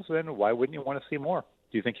situations, then why wouldn't you want to see more?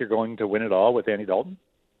 Do you think you're going to win it all with Andy Dalton?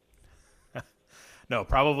 No,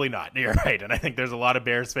 probably not. You're right. And I think there's a lot of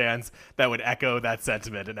Bears fans that would echo that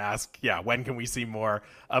sentiment and ask, when can we see more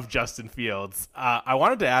of Justin Fields? I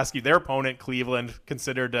wanted to ask you, their opponent, Cleveland,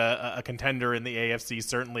 considered a contender in the AFC.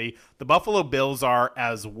 Certainly the Buffalo Bills are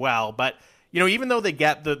as well. But, even though they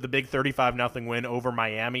get the big 35-0 win over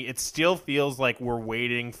Miami, it still feels like we're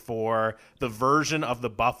waiting for the version of the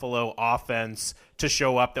Buffalo offense to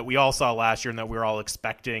show up that we all saw last year and that we were all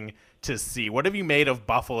expecting to see. What have you made of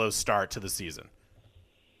Buffalo's start to the season?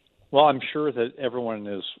 Well, I'm sure that everyone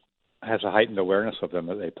has a heightened awareness of them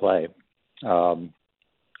that they play. Then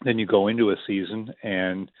you go into a season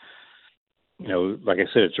and, like I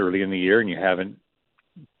said, it's early in the year and you haven't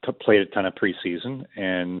played a ton of preseason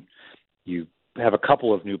and you have a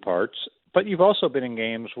couple of new parts, but you've also been in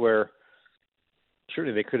games where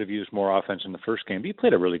certainly they could have used more offense in the first game, but you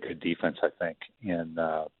played a really good defense, I think, in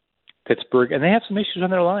Pittsburgh, and they have some issues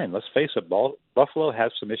on their line. Let's face it, Buffalo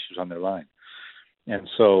has some issues on their line. And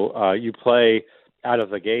so you play out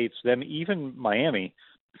of the gates. Then even Miami's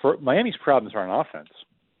problems are on offense.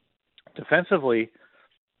 Defensively,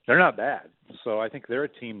 they're not bad. So I think they're a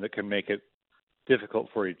team that can make it difficult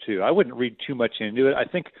for you too. I wouldn't read too much into it. I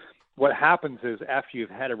think what happens is after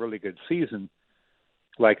you've had a really good season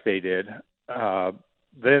like they did,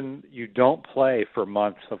 then you don't play for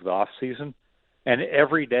months of the off season. And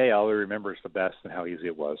every day all we remember is the best and how easy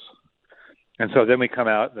it was. And so then we come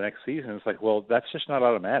out the next season, it's like, well, that's just not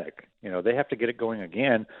automatic. They have to get it going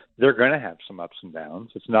again. They're going to have some ups and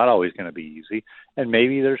downs. It's not always going to be easy. And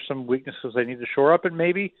maybe there's some weaknesses they need to shore up. And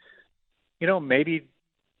maybe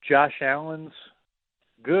Josh Allen's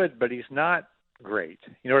good, but he's not great.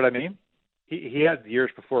 You know what I mean? He had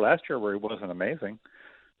years before last year where he wasn't amazing.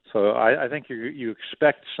 So I think you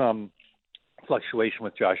expect some fluctuation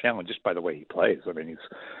with Josh Allen just by the way he plays. I mean, he's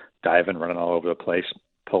diving, running all over the place,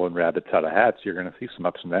 pulling rabbits out of hats. You're going to see some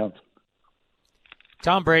ups and downs.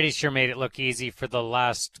 Tom Brady sure made it look easy for the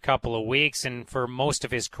last couple of weeks and for most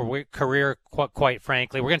of his career, quite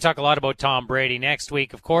frankly. We're going to talk a lot about Tom Brady next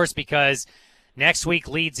week, of course, because next week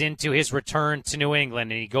leads into his return to New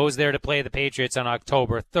England, and he goes there to play the Patriots on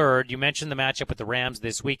October 3rd. You mentioned the matchup with the Rams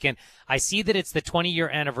this weekend. I see that it's the 20-year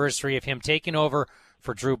anniversary of him taking over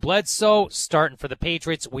for Drew Bledsoe, starting for the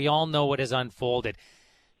Patriots. We all know what has unfolded.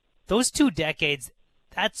 Those 2 decades,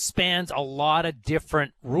 that spans a lot of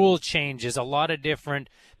different rule changes, a lot of different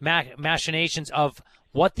machinations of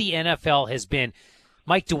what the NFL has been.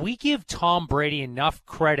 Mike, do we give Tom Brady enough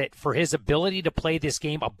credit for his ability to play this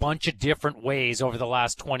game a bunch of different ways over the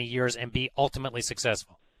last 20 years and be ultimately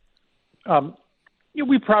successful?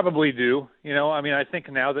 We probably do. I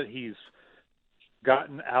think now that he's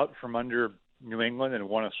gotten out from under New England and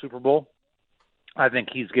won a Super Bowl, I think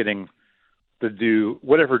he's getting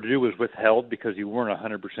whatever due was withheld because you weren't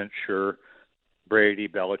 100% sure. Brady,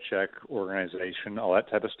 Belichick, organization, all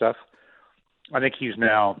that type of stuff. I think he's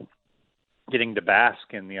now getting to bask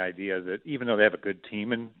in the idea that even though they have a good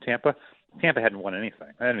team in Tampa hadn't won anything.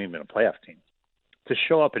 They hadn't even been a playoff team. To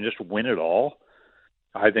show up and just win it all,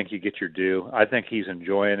 I think you get your due. I think he's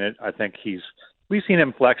enjoying it. I think we've seen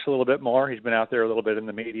him flex a little bit more. He's been out there a little bit in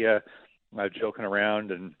the media, joking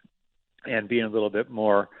around and being a little bit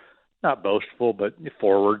more, not boastful, but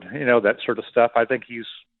forward, that sort of stuff. I think he's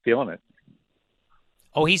feeling it.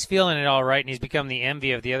 Oh, he's feeling it all right, and he's become the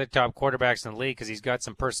envy of the other top quarterbacks in the league because he's got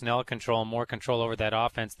some personnel control and more control over that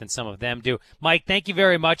offense than some of them do. Mike, thank you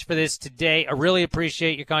very much for this today. I really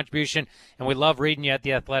appreciate your contribution, and we love reading you at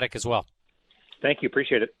The Athletic as well. Thank you.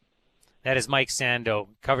 Appreciate it. That is Mike Sando,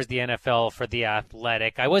 covers the NFL for The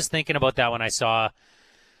Athletic. I was thinking about that when I saw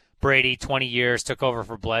Brady, 20 years, took over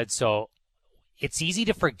for Bledsoe. It's easy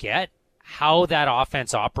to forget how that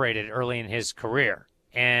offense operated early in his career.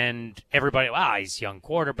 And everybody, he's a young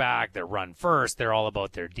quarterback. They're run first. They're all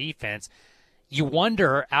about their defense. You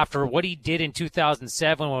wonder, after what he did in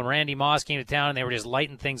 2007 when Randy Moss came to town and they were just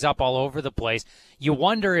lighting things up all over the place, you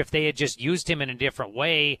wonder if they had just used him in a different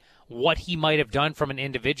way, what he might have done from an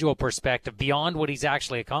individual perspective beyond what he's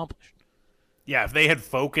actually accomplished. Yeah, if they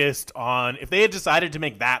had decided to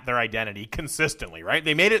make that their identity consistently, right?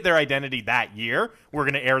 They made it their identity that year. We're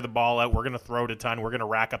going to air the ball out. We're going to throw it a ton. We're going to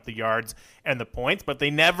rack up the yards and the points. But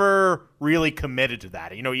they never really committed to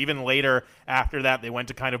that. Even later after that, they went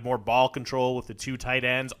to kind of more ball control with the 2 tight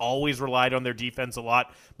ends, always relied on their defense a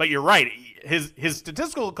lot. But you're right. His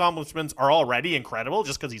statistical accomplishments are already incredible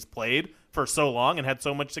just because he's played for so long and had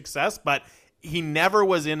so much success. But he never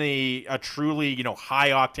was in a truly,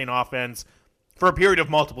 high-octane offense for a period of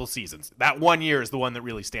multiple seasons. That 1 year is the one that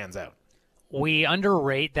really stands out. We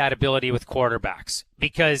underrate that ability with quarterbacks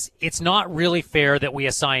because it's not really fair that we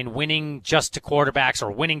assign winning just to quarterbacks or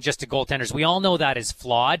winning just to goaltenders. We all know that is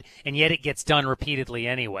flawed, and yet it gets done repeatedly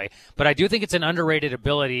anyway. But I do think it's an underrated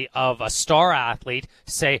ability of a star athlete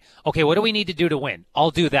to say, okay, what do we need to do to win? I'll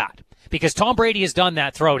do that. Because Tom Brady has done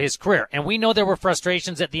that throughout his career. And we know there were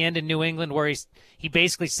frustrations at the end in New England where he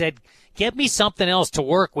basically said, get me something else to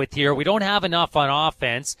work with here. We don't have enough on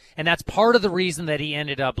offense. And that's part of the reason that he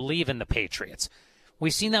ended up leaving the Patriots.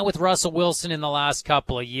 We've seen that with Russell Wilson in the last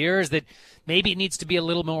couple of years, that maybe it needs to be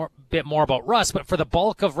a bit more about Russ. But for the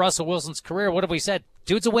bulk of Russell Wilson's career, what have we said?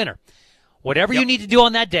 Dude's a winner. Whatever you need to do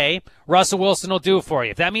on that day, Russell Wilson will do for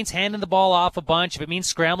you. If that means handing the ball off a bunch, if it means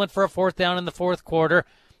scrambling for a 4th down in the 4th quarter,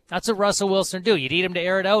 that's what Russell Wilson will do. You need him to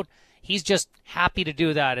air it out. He's just happy to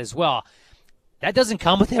do that as well. That doesn't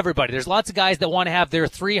come with everybody. There's lots of guys that want to have their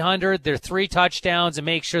 300, their 3 touchdowns, and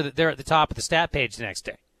make sure that they're at the top of the stat page the next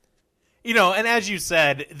day. And as you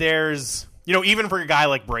said, there's, even for a guy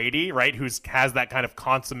like Brady, right, who has that kind of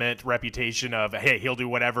consummate reputation of, hey, he'll do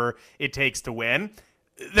whatever it takes to win,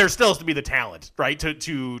 there still has to be the talent, right,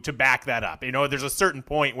 to back that up. There's a certain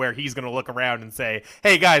point where he's going to look around and say,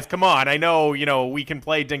 hey, guys, come on. I know, we can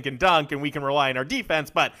play dink and dunk and we can rely on our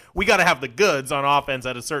defense, but we got to have the goods on offense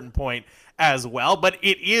at a certain point as well. But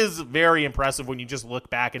it is very impressive when you just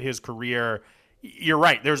look back at his career. You're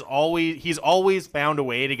right. He's always found a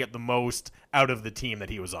way to get the most out of the team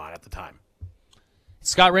that he was on at the time.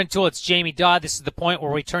 Scott Rintoul, it's Jamie Dodd. This is the point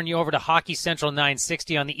where we turn you over to Hockey Central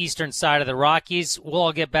 960 on the eastern side of the Rockies. We'll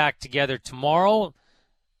all get back together tomorrow.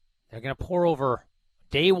 They're going to pour over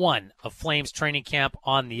day 1 of Flames training camp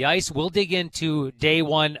on the ice. We'll dig into day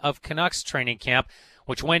 1 of Canucks training camp,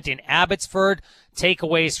 which went in Abbotsford.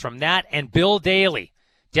 Takeaways from that. And Bill Daly,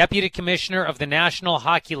 Deputy Commissioner of the National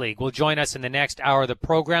Hockey League, will join us in the next hour of the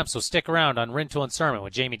program. So stick around on Rintoul and Sermon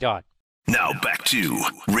with Jamie Dodd. Now back to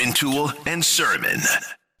Rintoul and Sermon.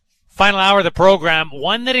 Final hour of the program,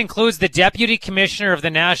 one that includes the Deputy Commissioner of the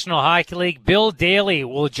National Hockey League, Bill Daly,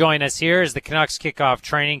 will join us here as the Canucks kick off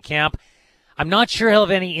training camp. I'm not sure he'll have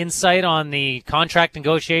any insight on the contract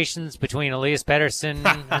negotiations between Elias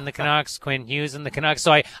Pettersson and the Canucks, Quinn Hughes and the Canucks,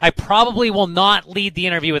 so I probably will not lead the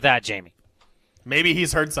interview with that, Jamie. Maybe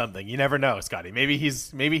he's heard something. You never know, Scotty. Maybe he's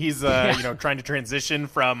trying to transition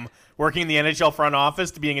from working in the NHL front office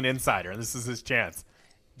to being an insider, and this is his chance.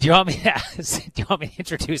 Do you want me to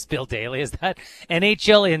introduce Bill Daly? Is that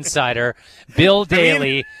NHL insider Bill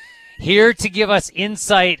Daly here to give us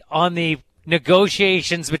insight on the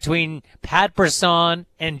negotiations between Pat Brisson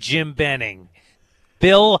and Jim Benning?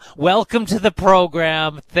 Bill, welcome to the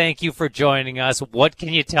program. Thank you for joining us. What can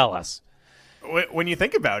you tell us? When you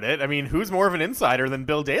think about it, I mean, who's more of an insider than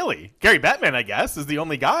Bill Daly? Gary Bettman, I guess, is the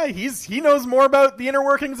only guy. He knows more about the inner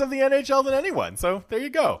workings of the NHL than anyone. So there you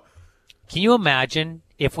go. Can you imagine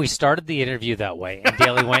if we started the interview that way and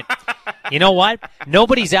Daly went, you know what?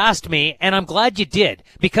 Nobody's asked me, and I'm glad you did,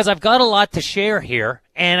 because I've got a lot to share here,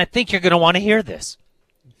 and I think you're going to want to hear this.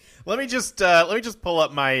 Let me just pull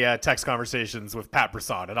up my text conversations with Pat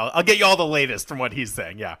Brisson, and I'll get you all the latest from what he's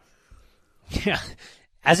saying. Yeah. Yeah.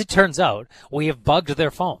 As it turns out, we have bugged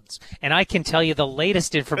their phones, and I can tell you the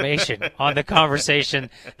latest information on the conversation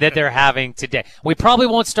that they're having today. We probably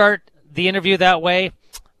won't start the interview that way.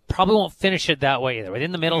 Probably won't finish it that way either.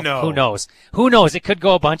 In the middle, no. Who knows? Who knows? It could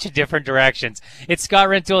go a bunch of different directions. It's Scott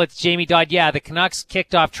Rintoul. It's Jamie Dodd. Yeah, the Canucks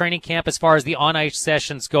kicked off training camp as far as the on-ice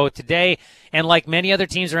sessions go today. And like many other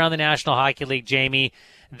teams around the National Hockey League, Jamie,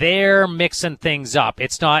 they're mixing things up.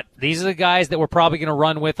 It's not, these are the guys that we're probably going to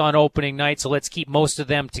run with on opening night, so let's keep most of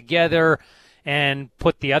them together and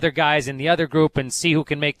put the other guys in the other group and see who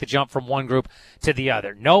can make the jump from one group to the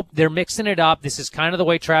other. Nope, they're mixing it up. This is kind of the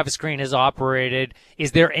way Travis Green has operated.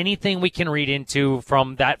 Is there anything we can read into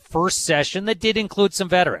from that first session that did include some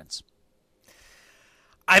veterans?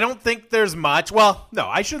 I don't think there's much. Well, no,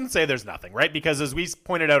 I shouldn't say there's nothing, right? Because as we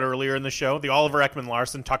pointed out earlier in the show, the Oliver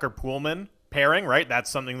Ekman-Larsson, Tucker Poolman pairing, right?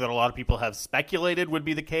 That's something that a lot of people have speculated would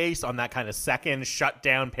be the case on that kind of second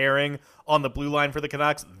shutdown pairing on the blue line for the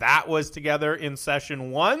Canucks. That was together in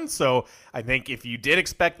session one. So I think if you did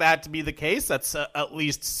expect that to be the case, that's at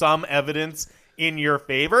least some evidence in your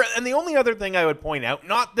favor. And the only other thing I would point out,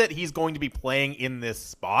 not that he's going to be playing in this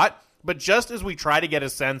spot, but just as we try to get a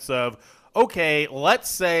sense of, okay, let's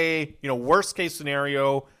say, worst case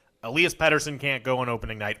scenario, Elias Pettersson can't go on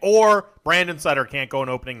opening night, or Brandon Sutter can't go on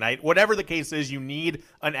opening night. Whatever the case is, you need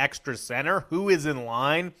an extra center. Who is in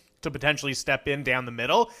line to potentially step in down the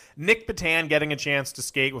middle? Nick Petan getting a chance to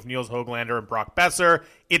skate with Niels Höglander and Brock Besser.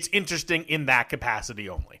 It's interesting in that capacity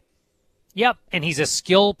only. Yep, and he's a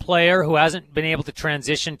skill player who hasn't been able to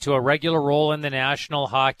transition to a regular role in the National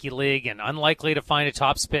Hockey League and unlikely to find a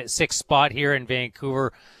top six spot here in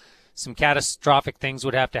Vancouver. Some catastrophic things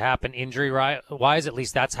would have to happen injury-wise. At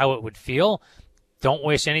least that's how it would feel. Don't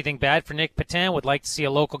wish anything bad for Nick Petan. Would like to see a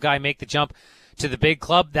local guy make the jump to the big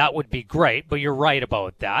club. That would be great, but you're right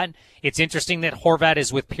about that. It's interesting that Horvat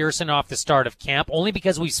is with Pearson off the start of camp, only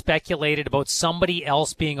because we speculated about somebody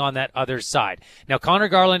else being on that other side. Now, Connor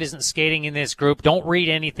Garland isn't skating in this group. Don't read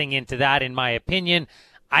anything into that, in my opinion.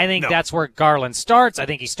 I think that's where Garland starts. I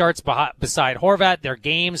think he starts beside Horvat. Their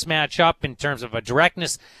games match up in terms of a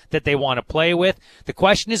directness that they want to play with. The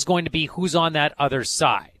question is going to be who's on that other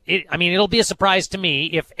side. It'll be a surprise to me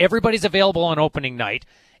if everybody's available on opening night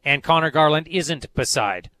and Connor Garland isn't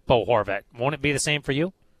beside Bo Horvat. Won't it be the same for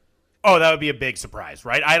you? Oh, that would be a big surprise,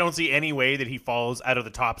 right? I don't see any way that he falls out of the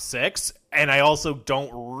top six, and I also don't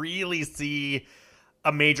really see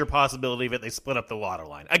a major possibility that they split up the Lotto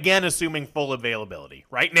line. Again, assuming full availability.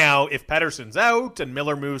 Right now, if Pettersson's out and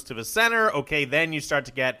Miller moves to the center, okay, then you start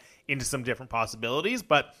to get into some different possibilities.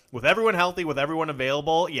 But with everyone healthy, with everyone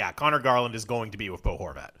available, yeah, Connor Garland is going to be with Bo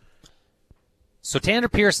Horvat. So Tanner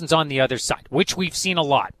Pearson's on the other side, which we've seen a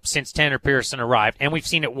lot since Tanner Pearson arrived. And we've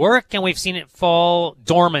seen it work, and we've seen it fall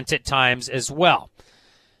dormant at times as well.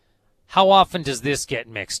 How often does this get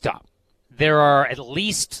mixed up? There are at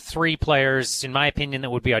least 3 players, in my opinion, that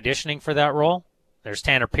would be auditioning for that role. There's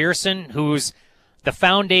Tanner Pearson, who's the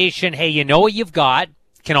foundation. Hey, you know what you've got.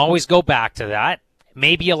 Can always go back to that.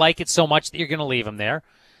 Maybe you like it so much that you're going to leave him there.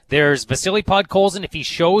 There's Vasily Podkolzin, if he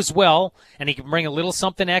shows well, and he can bring a little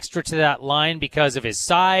something extra to that line because of his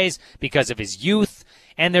size, because of his youth.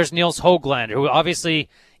 And there's Niels Höglander, who obviously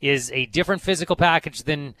is a different physical package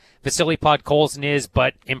than Vasily Podkolzin is,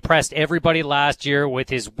 but impressed everybody last year with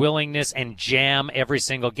his willingness and jam every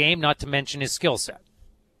single game, not to mention his skill set.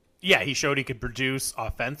 Yeah, he showed he could produce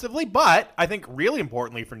offensively, but I think really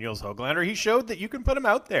importantly for Niels Höglander, he showed that you can put him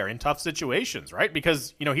out there in tough situations, right?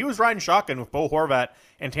 Because, he was riding shotgun with Bo Horvat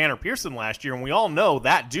and Tanner Pearson last year, and we all know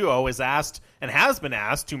that duo is asked and has been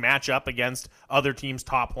asked to match up against other teams'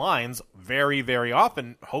 top lines very, very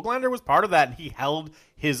often. Höglander was part of that, and he held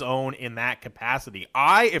his own in that capacity.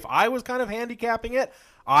 If I was kind of handicapping it,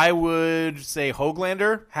 I would say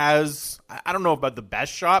Höglander has, I don't know about the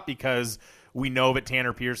best shot, because we know that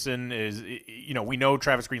Tanner Pearson is, we know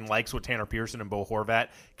Travis Green likes what Tanner Pearson and Bo Horvat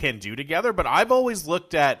can do together, but I've always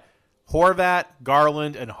looked at Horvat,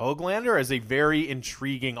 Garland, and Höglander as a very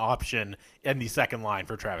intriguing option in the second line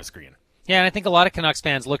for Travis Green. Yeah, and I think a lot of Canucks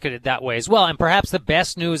fans look at it that way as well. And perhaps the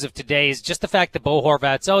best news of today is just the fact that Bo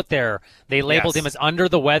Horvat's out there. They labeled him as under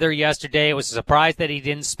the weather yesterday. It was a surprise that he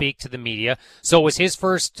didn't speak to the media. So it was his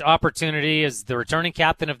first opportunity as the returning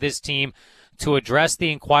captain of this team to address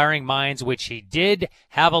the inquiring minds, which he did.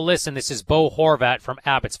 Have a listen. This is Bo Horvat from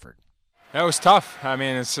Abbotsford. It was tough. I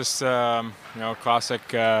mean, it's just, classic,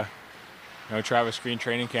 Travis Green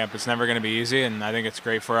training camp. It's never going to be easy, and I think it's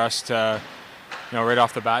great for us to, right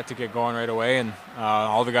off the bat to get going right away, and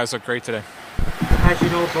all the guys look great today. As you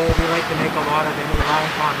know, Bo, we like to make a lot of any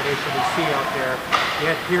line combination we see out there.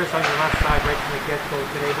 You had Pierce on your left side right from the get-go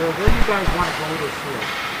today. Where do you guys want to go this year?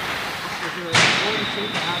 Is there an importance to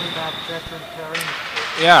having that veteran pairing?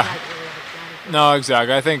 Yeah. No,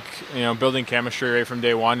 exactly. I think, building chemistry right from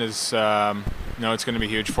day one is, it's going to be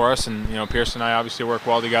huge for us. And, Pierce and I obviously work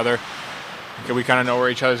well together. We kind of know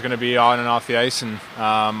where each other's going to be on and off the ice, and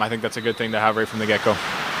I think that's a good thing to have right from the get-go.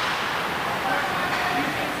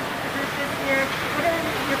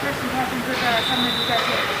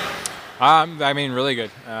 Really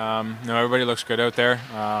good. Everybody looks good out there.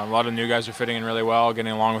 A lot of new guys are fitting in really well,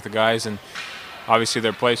 getting along with the guys, and obviously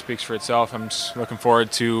their play speaks for itself. I'm just looking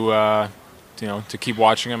forward to keep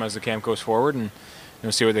watching them as the camp goes forward and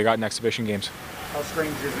see what they got in exhibition games. How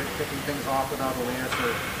strange is it kicking things off without Elias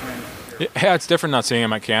or Quinn? Yeah, it's different not seeing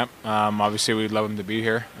him at camp. Obviously, we'd love him to be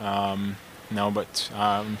here. But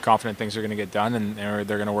I'm confident things are going to get done, and they're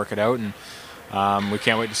going to work it out, and we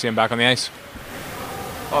can't wait to see him back on the ice.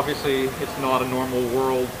 Obviously, it's not a normal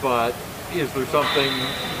world, but is there something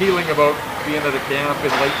healing about being at a camp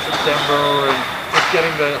in late September and just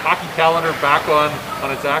getting the hockey calendar back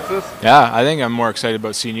on its axis? Yeah, I think I'm more excited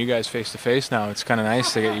about seeing you guys face to face now. It's kind of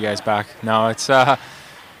nice to get you guys back. No, it's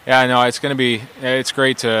it's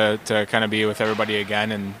great to kind of be with everybody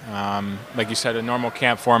again, and like you said, a normal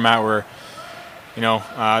camp format where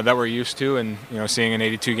that we're used to, and seeing an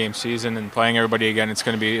 82 game season and playing everybody again, it's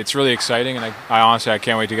really exciting, and I honestly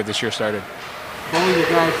can't wait to get this year started. Well, you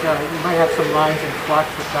guys, you might have some lines in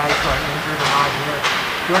flux with guys who are injured or not here.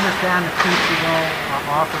 Do you understand the Keith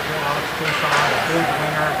offers to Alex Kingston on a big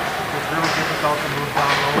winger? It's really difficult to move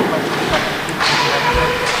down low, but do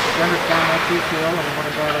you understand that TCL and what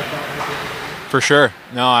a guy like that would do? For sure.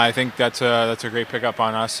 No, I think that's a great pickup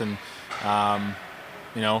on us, and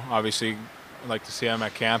obviously I'd like to see him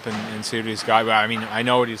at camp and see what he's got. But I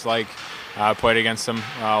know what he's like. Played against him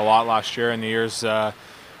a lot last year and the years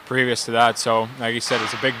previous to that. So, like you said,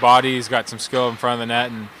 he's a big body. He's got some skill in front of the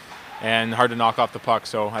net and hard to knock off the puck.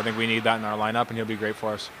 So I think we need that in our lineup, and he'll be great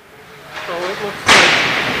for us. So it looks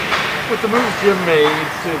like with the moves Jim made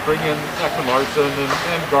to bring in Ekman Larsson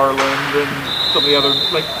and Garland and some of the other,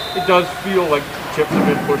 it does feel like chips have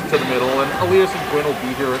been pushed to the middle, and Elias and Quinn will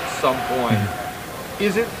be here at some point. Mm-hmm.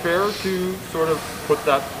 Is it fair to sort of put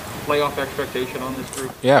that playoff expectation on this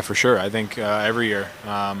group? Yeah, for sure. I think every year,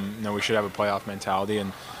 we should have a playoff mentality,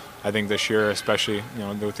 and I think this year, especially,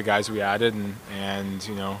 with the guys we added, and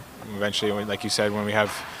eventually, like you said, when we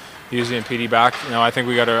have Husey and PD back, I think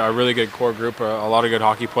we got a really good core group, a lot of good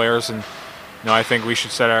hockey players, and I think we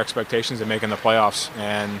should set our expectations and make in the playoffs,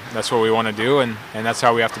 and that's what we want to do, and that's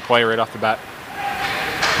how we have to play right off the bat.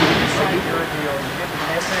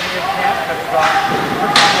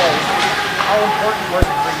 How important was it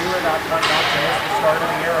for you at that point not to miss the start of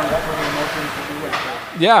the year, and what were the emotions that you went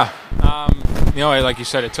through? Yeah. Like you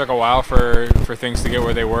said, it took a while for things to get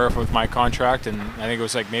where they were with my contract, and I think it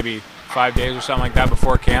was maybe 5 days or something like that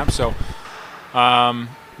before camp. So,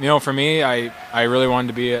 for me, I really wanted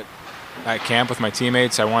to be at camp with my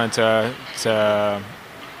teammates. I wanted to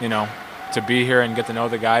be here and get to know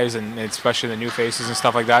the guys, and especially the new faces and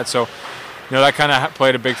stuff like that. So, that kind of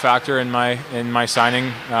played a big factor in my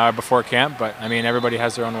signing before camp. But everybody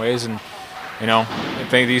has their own ways, and I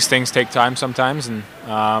think these things take time sometimes, and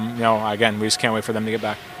again, we just can't wait for them to get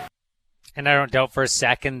back. And I don't doubt for a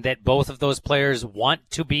second that both of those players want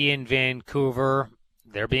to be in Vancouver.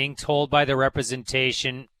 They're being told by the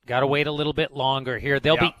representation, Got to wait a little bit longer here.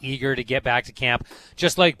 They'll be eager to get back to camp,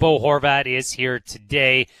 just like Bo Horvat is here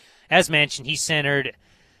today. As mentioned, he centered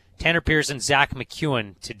Tanner Pearson, Zach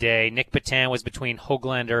McEwen today. Nick Patan was between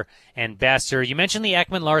Hoglander and Besser. You mentioned the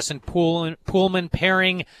Ekman-Larson-Poolman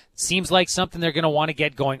pairing. Seems like something they're going to want to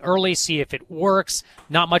get going early, see if it works.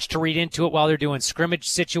 Not much to read into it while they're doing scrimmage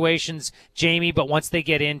situations, Jamie, but once they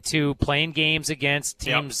get into playing games against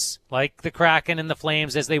teams like the Kraken and the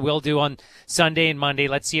Flames, as they will do on Sunday and Monday,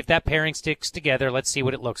 let's see if that pairing sticks together. Let's see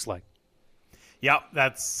what it looks like. Yep,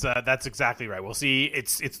 that's exactly right. We'll see.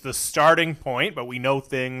 It's the starting point, but we know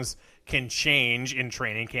things can change in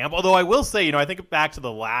training camp. Although I will say, I think back to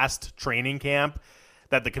the last training camp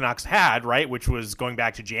that the Canucks had, right, which was going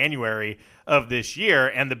back to January of this year,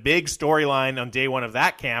 and the big storyline on day one of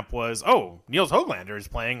that camp was, Niels Hoglander is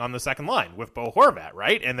playing on the second line with Bo Horvat,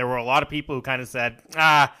 right? And there were a lot of people who kind of said,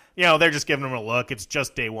 they're just giving him a look. It's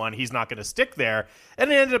just day one. He's not going to stick there.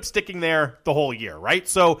 And it ended up sticking there the whole year, right?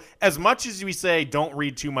 So as much as we say don't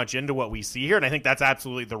read too much into what we see here, and I think that's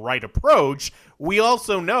absolutely the right approach, we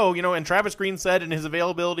also know, and Travis Green said in his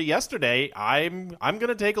availability yesterday, I'm going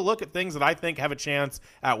to take a look at things that I think have a chance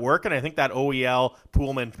at work, and I think that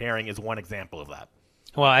OEL-Poolman pairing is one example of that.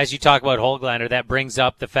 Well, as you talk about Hoglander, that brings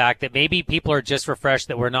up the fact that maybe people are just refreshed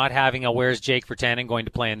that we're not having a where's Jake Virtanen going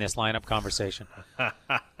to play in this lineup conversation.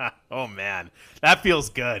 Oh, man. That feels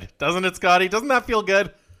good. Doesn't it, Scotty? Doesn't that feel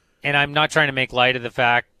good? And I'm not trying to make light of the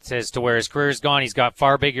fact as to where his career's gone. He's got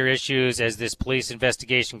far bigger issues as this police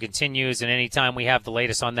investigation continues, and anytime we have the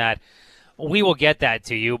latest on that, we will get that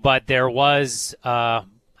to you. But there was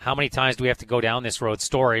how many times do we have to go down this road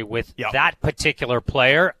story with that particular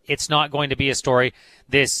player? It's not going to be a story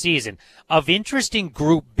this season. Of interesting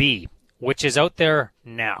Group B, which is out there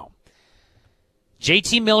now,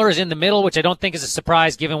 JT Miller is in the middle, which I don't think is a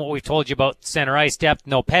surprise given what we've told you about center ice depth.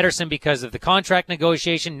 No Pettersson because of the contract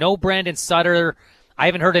negotiation. No Brandon Sutter. I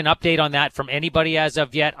haven't heard an update on that from anybody as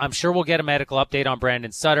of yet. I'm sure we'll get a medical update on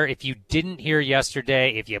Brandon Sutter. If you didn't hear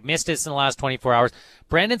yesterday, if you missed this in the last 24 hours,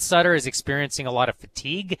 Brandon Sutter is experiencing a lot of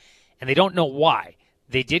fatigue, and they don't know why.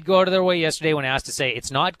 They did go out of their way yesterday when asked to say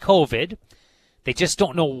it's not COVID. They just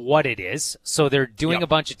don't know what it is, so they're doing a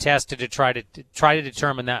bunch of tests to try to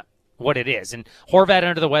determine that what it is. And Horvat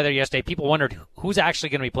under the weather yesterday, people wondered who's actually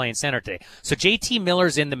going to be playing center today. So JT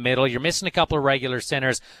Miller's in the middle. You're missing a couple of regular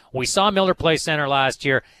centers. We saw Miller play center last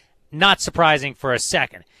year. Not surprising for a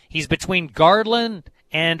second. He's between Garland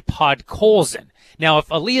and Podkolzin. Now, if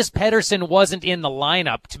Elias Pettersson wasn't in the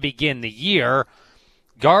lineup to begin the year,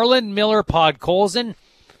 Garland, Miller, Podkolzin,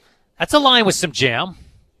 that's a line with some jam.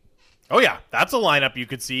 Oh, yeah. That's a lineup you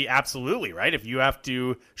could see absolutely, right? If you have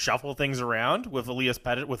to shuffle things around with Elias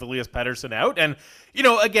Pettersson out. And,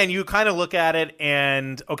 again, you kind of look at it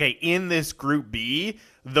and, okay, in this Group B,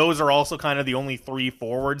 those are also kind of the only three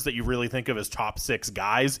forwards that you really think of as top six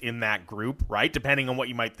guys in that group, right? Depending on what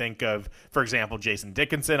you might think of, for example, Jason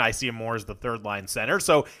Dickinson. I see him more as the third-line center.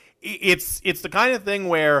 So it's the kind of thing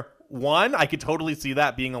where, one, I could totally see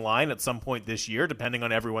that being a line at some point this year, depending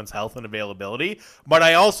on everyone's health and availability. But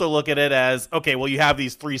I also look at it as, okay, well, you have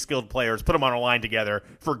these three skilled players, put them on a line together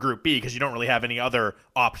for Group B because you don't really have any other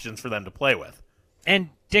options for them to play with.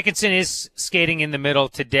 And Dickinson is skating in the middle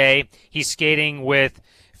today. He's skating with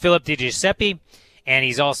Philip DiGiuseppe, and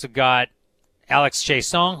he's also got Alex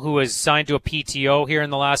Chiasson, who is signed to a PTO here in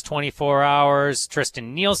the last 24 hours.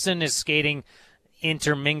 Tristan Nielsen is skating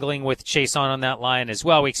intermingling with Chiasson on that line as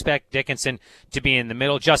well. We expect Dickinson to be in the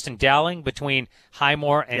middle. Justin Dowling between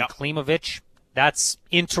Highmore and Klimovich. That's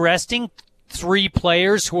interesting. Three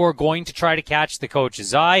players who are going to try to catch the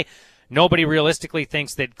coach's eye. Nobody realistically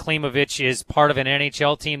thinks that Klimovich is part of an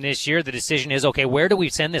NHL team this year. The decision is, okay, where do we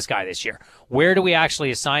send this guy this year? Where do we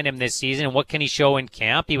actually assign him this season, and what can he show in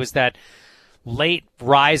camp? He was that late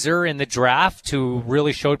riser in the draft who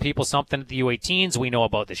really showed people something at the U18s. We know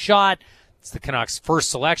about the shot. It's the Canucks' first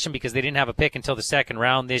selection because they didn't have a pick until the second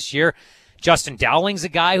round this year. Justin Dowling's a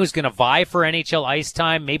guy who's going to vie for NHL ice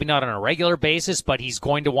time, maybe not on a regular basis, but he's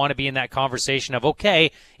going to want to be in that conversation of,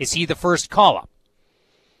 okay, is he the first call-up?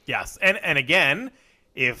 Yes, and again,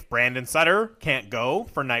 if Brandon Sutter can't go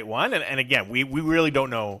for night one, and again, we really don't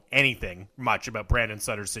know anything much about Brandon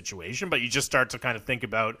Sutter's situation, but you just start to kind of think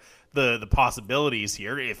about the possibilities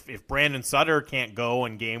here. If Brandon Sutter can't go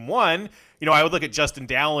in game one, I would look at Justin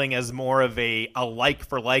Dowling as more of a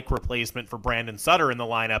like-for-like replacement for Brandon Sutter in the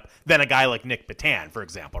lineup than a guy like Nick Patan, for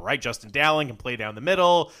example, right? Justin Dowling can play down the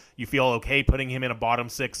middle. You feel okay putting him in a bottom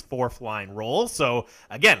six, fourth-line role. So,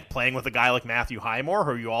 again, playing with a guy like Matthew Highmore,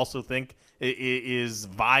 who you also think is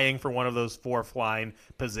vying for one of those fourth-line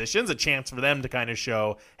positions, a chance for them to kind of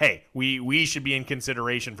show, hey, we should be in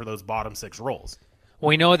consideration for those bottom six roles.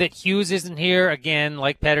 We know that Hughes isn't here, again,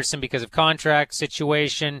 like Pedersen, because of contract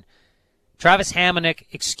situation. Travis Hamonic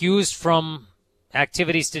excused from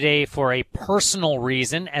activities today for a personal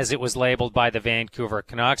reason, as it was labeled by the Vancouver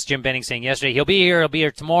Canucks. Jim Benning saying yesterday he'll be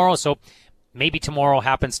here tomorrow, so maybe tomorrow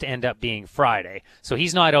happens to end up being Friday. So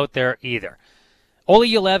he's not out there either. Ole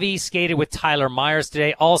Juolevi skated with Tyler Myers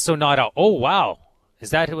today, also not out. Oh, wow. Is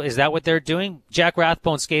that what they're doing? Jack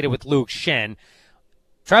Rathbone skated with Luke Schenn.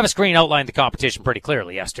 Travis Green outlined the competition pretty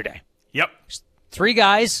clearly yesterday. Yep. 3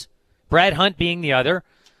 guys, Brad Hunt being the other,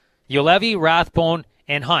 Juolevi, Rathbone,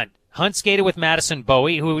 and Hunt. Hunt skated with Madison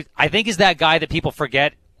Bowie, who I think is that guy that people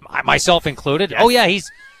forget, myself included. Yes. Oh, yeah,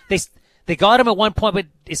 they got him at one point, but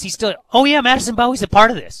is he still? Oh, yeah, Madison Bowie's a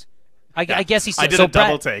part of this. I guess he's. I did a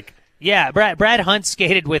double take. Yeah, Brad Hunt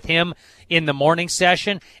skated with him in the morning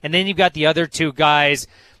session, and then you've got the other 2 guys.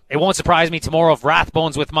 It won't surprise me tomorrow if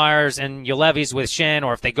Rathbone's with Myers and Juolevi's with Schenn,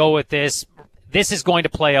 or if they go with this. This is going to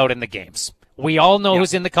play out in the games. We all know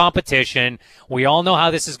who's in the competition. We all know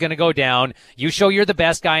how this is going to go down. You show you're the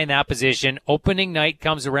best guy in that position. Opening night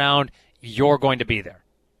comes around, you're going to be there.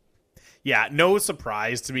 Yeah, no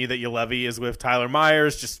surprise to me that Juolevi is with Tyler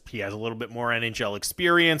Myers. Just he has a little bit more NHL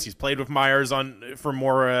experience. He's played with Myers for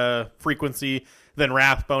more frequency than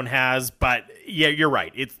Rathbone has. But yeah, you're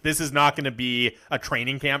right. This is not going to be a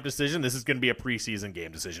training camp decision. This is going to be a preseason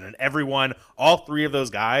game decision. And all 3 of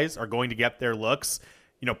those guys are going to get their looks,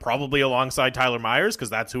 probably alongside Tyler Myers,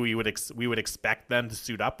 because that's who we would expect them to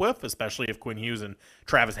suit up with, especially if Quinn Hughes and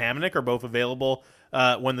Travis Hamonic are both available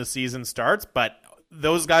when the season starts. But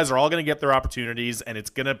those guys are all going to get their opportunities, and it's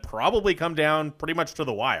going to probably come down pretty much to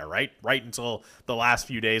the wire, right until the last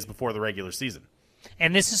few days before the regular season.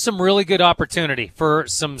 And this is some really good opportunity for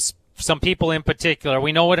some people in particular.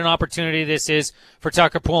 We know what an opportunity this is for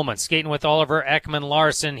Tucker Pullman, skating with Oliver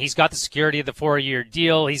Ekman-Larsson. He's got the security of the 4-year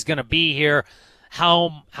deal. He's going to be here.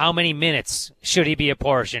 How many minutes should he be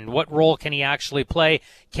apportioned? What role can he actually play?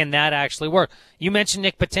 Can that actually work? You mentioned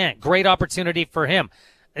Nick Patent. Great opportunity for him.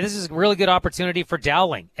 This is a really good opportunity for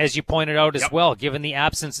Dowling, as you pointed out as well, given the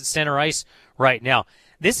absence at center ice right now.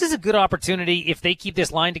 This is a good opportunity, if they keep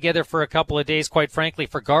this line together for a couple of days, quite frankly,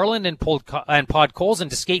 for Garland and Podkolzin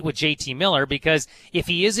to skate with JT Miller, because if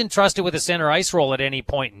he is entrusted with a center ice role at any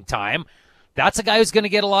point in time, that's a guy who's going to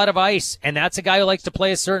get a lot of ice, and that's a guy who likes to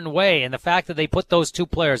play a certain way. And the fact that they put those 2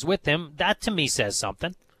 players with him, that to me says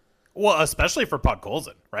something. Well, especially for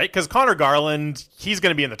Podkolzin, right? Because Connor Garland, he's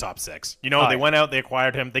going to be in the top 6. They went out, they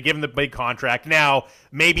acquired him, they give him the big contract. Now,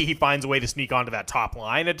 maybe he finds a way to sneak onto that top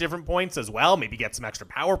line at different points as well. Maybe get some extra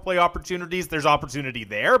power play opportunities. There's opportunity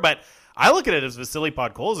there. But I look at it as Vasily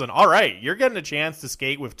Podkolzin. All right, you're getting a chance to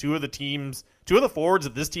skate with 2 of the forwards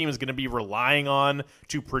that this team is going to be relying on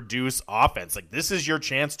to produce offense. Like, this is your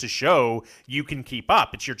chance to show you can keep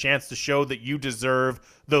up. It's your chance to show that you deserve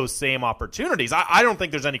those same opportunities. I don't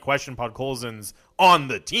think there's any question Podkolzin's on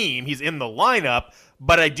the team. He's in the lineup,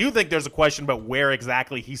 but I do think there's a question about where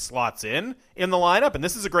exactly he slots in the lineup, and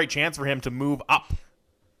this is a great chance for him to move up.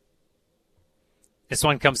 This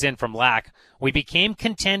one comes in from Lack. We became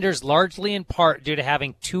contenders largely in part due to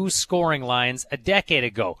having 2 scoring lines a decade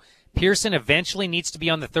ago. Pearson eventually needs to be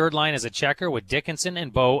on the 3rd line as a checker with Dickinson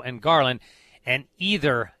and Bowe and Garland, and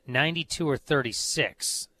either 92 or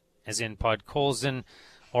 36, as in Podkolzin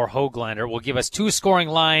or Höglander, will give us 2 scoring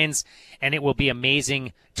lines, and it will be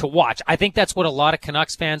amazing to watch. I think that's what a lot of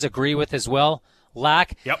Canucks fans agree with as well.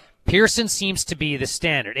 Lack. Yep. Pearson seems to be the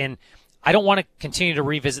standard, and I don't want to continue to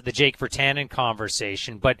revisit the Jake Virtanen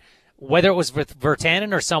conversation, but whether it was with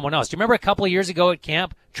Virtanen or someone else, do you remember a couple of years ago at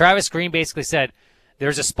camp, Travis Green basically said,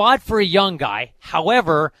 there's a spot for a young guy.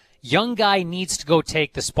 However, young guy needs to go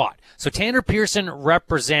take the spot. So Tanner Pearson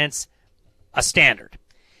represents a standard.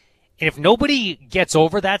 And if nobody gets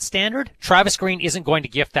over that standard, Travis Green isn't going to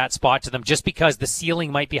gift that spot to them just because the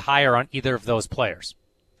ceiling might be higher on either of those players.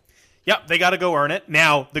 Yep, they got to go earn it.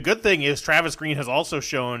 Now, the good thing is Travis Green has also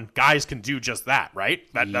shown guys can do just that, right?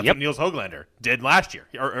 That's what Niels Höglander did last year,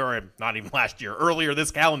 or not even last year, earlier this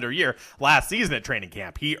calendar year, last season at training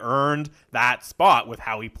camp. He earned that spot with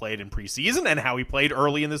how he played in preseason and how he played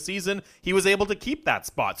early in the season. He was able to keep that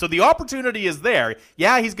spot. So the opportunity is there.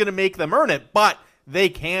 Yeah, he's going to make them earn it, but they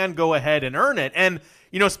can go ahead and earn it. And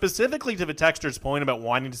specifically to the texter's point about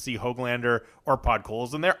wanting to see Höglander or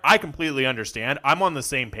Podkolzin there, I completely understand. I'm on the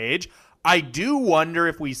same page. I do wonder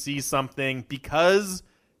if we see something, because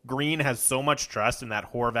Green has so much trust in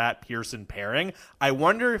that Horvat-Pearson pairing. I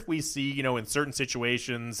wonder if we see, in certain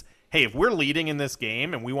situations, hey, if we're leading in this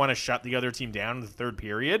game and we want to shut the other team down in the 3rd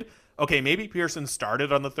period, okay, maybe Pearson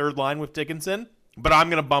started on the 3rd line with Dickinson, but I'm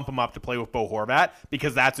going to bump him up to play with Bo Horvat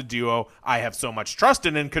because that's a duo I have so much trust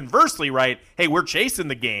in. And conversely, right, hey, we're chasing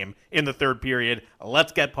the game in the third period.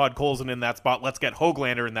 Let's get Podkolzin in that spot. Let's get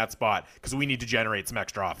Höglander in that spot because we need to generate some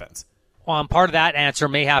extra offense. Well, and part of that answer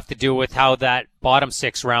may have to do with how that bottom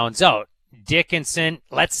six rounds out. Dickinson,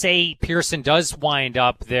 let's say Pearson does wind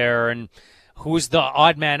up there, and who's the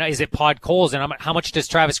odd man? Is it Podkolzin? How much does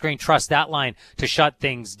Travis Green trust that line to shut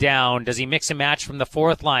things down? Does he mix and match from the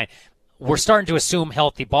fourth line? We're starting to assume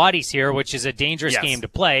healthy bodies here, which is a dangerous game to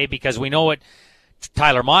play because we know what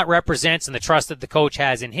Tyler Mott represents and the trust that the coach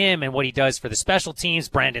has in him and what he does for the special teams.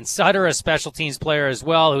 Brandon Sutter, a special teams player as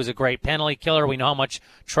well, who's a great penalty killer. We know how much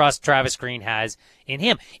trust Travis Green has in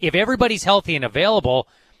him. If everybody's healthy and available,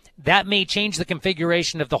 that may change the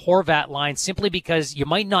configuration of the Horvat line simply because you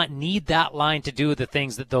might not need that line to do the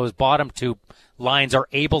things that those bottom two lines are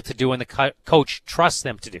able to do and the coach trusts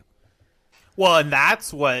them to do. Well, and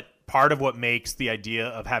that's part of what makes the idea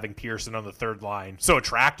of having Pearson on the third line so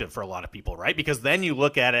attractive for a lot of people, right? Because then you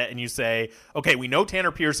look at it and you say, okay, we know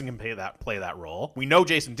Tanner Pearson can play that role. We know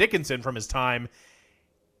Jason Dickinson from his time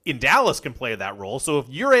in Dallas can play that role. So if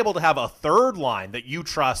you're able to have a third line that you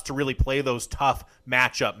trust to really play those tough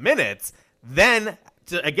matchup minutes, then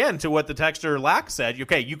to what the texter Lack said,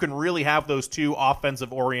 okay, you can really have those two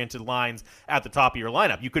offensive-oriented lines at the top of your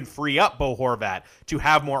lineup. You can free up Bo Horvat to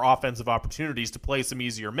have more offensive opportunities to play some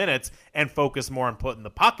easier minutes and focus more on putting the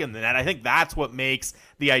puck in the net. I think that's what makes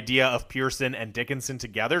the idea of Pearson and Dickinson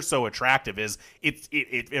together so attractive, is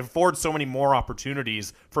it affords so many more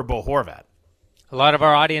opportunities for Bo Horvat. A lot of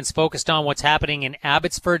our audience focused on what's happening in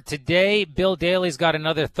Abbotsford today. Bill Daly's got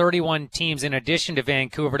another 31 teams in addition to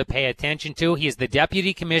Vancouver to pay attention to. He is the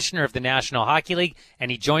Deputy Commissioner of the National Hockey League,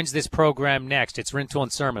 and he joins this program next. It's Rintoul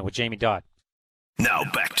and Sermon with Jamie Dodd. Now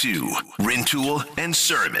back to Rintoul and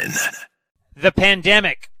Sermon. The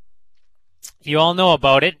pandemic. You all know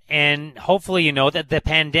about it, and hopefully you know that the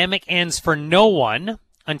pandemic ends for no one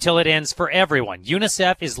until it ends for everyone.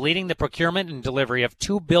 UNICEF is leading the procurement and delivery of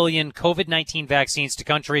 2 billion COVID-19 vaccines to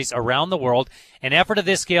countries around the world. An effort of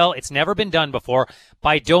this scale, it's never been done before.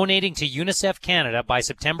 By donating to UNICEF Canada by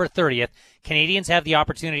September 30th, Canadians have the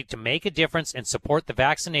opportunity to make a difference and support the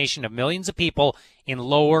vaccination of millions of people in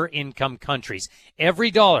lower income countries.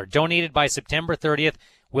 Every dollar donated by September 30th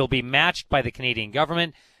will be matched by the Canadian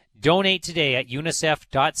government. Donate today at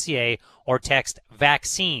unicef.ca or text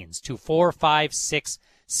vaccines to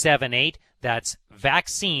 45678. That's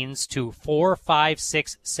vaccines to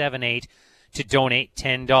 45678 to donate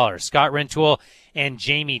 $10. Scott Rintoul and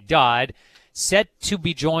Jamie Dodd set to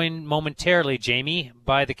be joined momentarily, Jamie,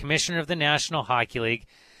 by the Commissioner of the National Hockey League,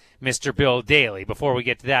 Mr. Bill Daly. Before we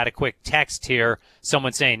get to that, a quick text here.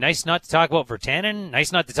 Someone saying, nice not to talk about Virtanen,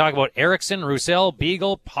 nice not to talk about Eriksson, Roussel,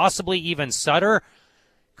 Beagle, possibly even Sutter.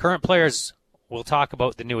 Current players, we'll talk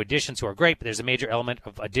about the new additions who are great, but there's a major element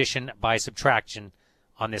of addition by subtraction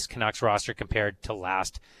on this Canucks roster compared to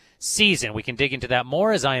last season. We can dig into that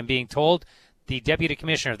more, as I am being told the Deputy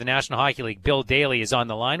Commissioner of the National Hockey League, Bill Daly, is on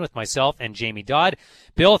the line with myself and Jamie Dodd.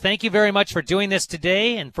 Bill, thank you very much for doing this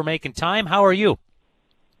today and for making time. How are you?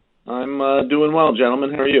 I'm doing well,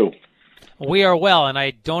 gentlemen. How are you? We are well, and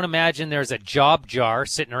I don't imagine there's a job jar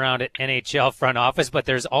sitting around at NHL front office, but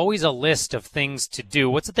there's always a list of things to do.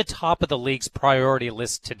 What's at the top of the league's priority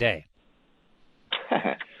list today?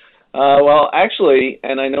 Well, actually,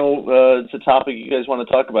 and I know it's a topic you guys want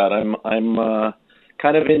to talk about. I'm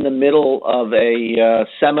kind of in the middle of a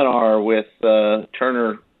seminar with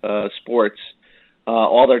Turner Sports.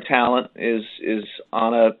 All their talent is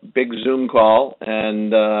on a big Zoom call,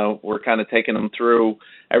 and we're kind of taking them through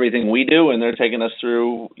everything we do, and they're taking us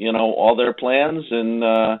through, all their plans. And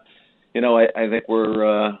I think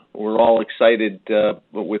we're all excited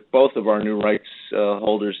with both of our new rights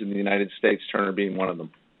holders in the United States, Turner being one of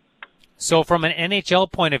them. So from an NHL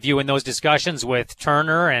point of view, in those discussions with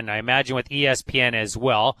Turner and I imagine with ESPN as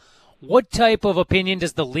well, what type of opinion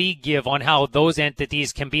does the league give on how those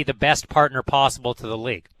entities can be the best partner possible to the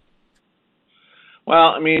league? Well,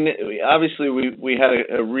 I mean, obviously we had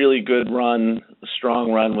a really good run, a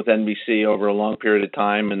strong run with NBC over a long period of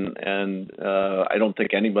time, and I don't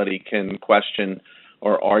think anybody can question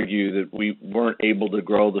or argue that we weren't able to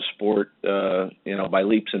grow the sport, by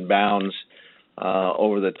leaps and bounds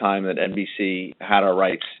over the time that NBC had our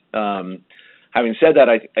rights. Having said that,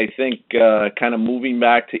 I think kind of moving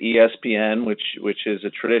back to ESPN, which is a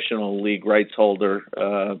traditional league rights holder,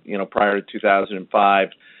 prior to 2005,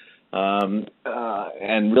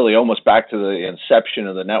 and really almost back to the inception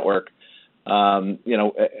of the network. We're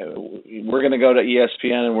going to go to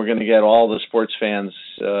ESPN and we're going to get all the sports fans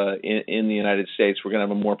in the United States. We're going to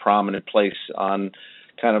have a more prominent place on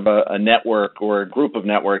kind of a network or a group of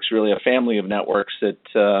networks, really a family of networks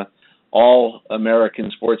that all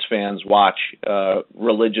American sports fans watch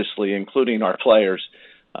religiously, including our players,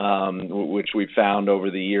 which we've found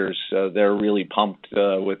over the years. They're really pumped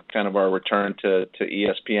with kind of our return to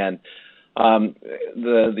ESPN.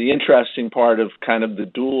 The interesting part of kind of the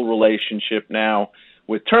dual relationship now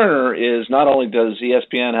with Turner is not only does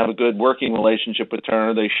ESPN have a good working relationship with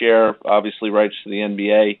Turner, they share obviously rights to the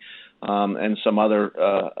NBA and some other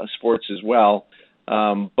sports as well.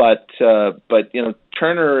 But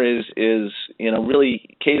Turner is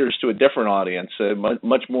really caters to a different audience, a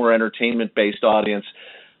much more entertainment-based audience.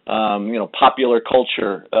 Popular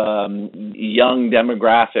culture, young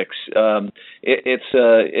demographics.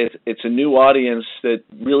 It's a new audience that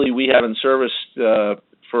really we haven't serviced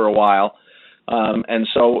for a while. And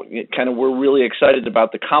so we're really excited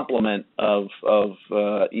about the complement of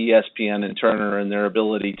ESPN and Turner and their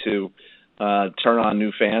ability to turn on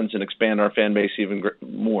new fans and expand our fan base even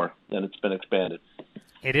more than it's been expanded.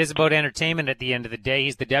 It is about entertainment at the end of the day.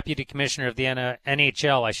 He's the Deputy Commissioner of the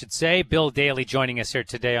NHL, I should say. Bill Daly joining us here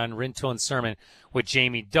today on Rintoul and Sermon with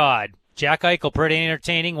Jamie Dodd. Jack Eichel, pretty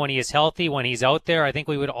entertaining when he is healthy, when he's out there. I think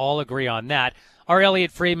we would all agree on that. Our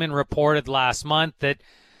Elliot Friedman reported last month that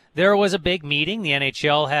there was a big meeting. The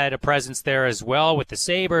NHL had a presence there as well with the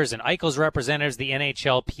Sabres and Eichel's representatives, the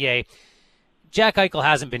NHLPA. Jack Eichel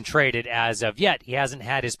hasn't been traded as of yet. He hasn't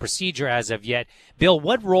had his procedure as of yet. Bill,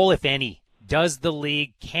 what role, if any, can the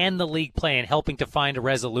league play in helping to find a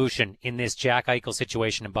resolution in this Jack Eichel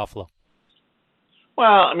situation in Buffalo?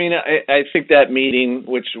 Well, I mean, I think that meeting,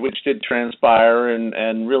 which did transpire,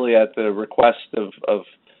 and really at the request of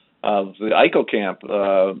the Eichel camp,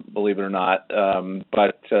 believe it or not,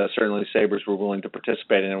 but certainly the Sabres were willing to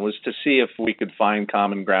participate in it, was to see if we could find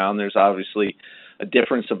common ground. There's obviously a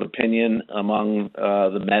difference of opinion among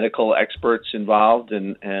the medical experts involved,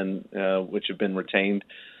 and which have been retained,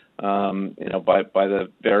 by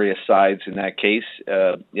the various sides in that case.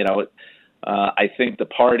 I think the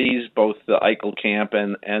parties, both the Eichel camp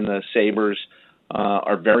and the Sabres,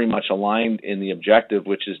 are very much aligned in the objective,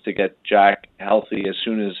 which is to get Jack healthy as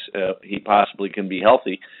soon as he possibly can be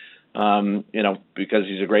healthy. Because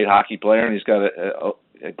he's a great hockey player and he's got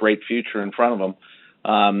a great future in front of him.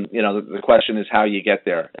 The question is how you get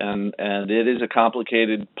there, and it is a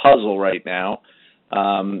complicated puzzle right now.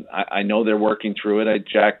 I know they're working through it.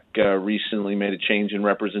 Jack recently made a change in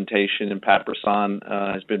representation, and Pat Brisson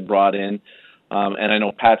has been brought in. And I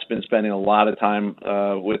know Pat's been spending a lot of time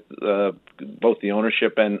with both the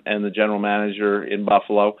ownership and the general manager in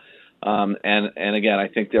Buffalo. And again, I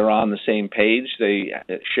think they're on the same page. They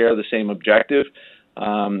share the same objective.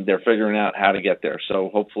 They're figuring out how to get there. So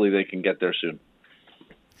hopefully they can get there soon.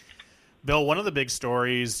 Bill, one of the big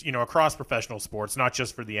stories, across professional sports, not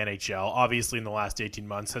just for the NHL, obviously in the last 18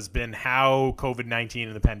 months, has been how COVID-19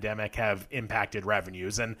 and the pandemic have impacted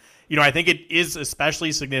revenues. And, I think it is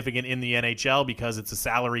especially significant in the NHL because it's a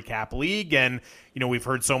salary cap league. And, we've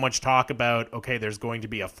heard so much talk about, okay, there's going to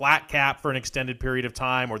be a flat cap for an extended period of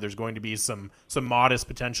time, or there's going to be some modest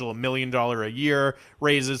potential $1 million a year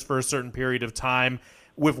raises for a certain period of time.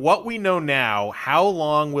 With what we know now, how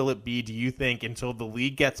long will it be, do you think, until the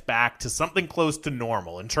league gets back to something close to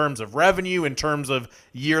normal in terms of revenue, in terms of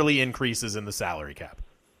yearly increases in the salary cap?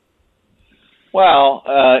 Well,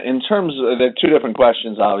 in terms of, there are two different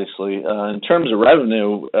questions, obviously. In terms of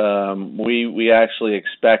revenue, we actually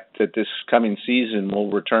expect that this coming season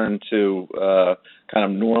will return to kind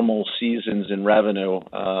of normal seasons in revenue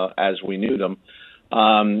as we knew them.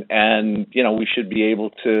 And we should be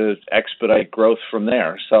able to expedite growth from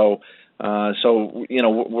there. So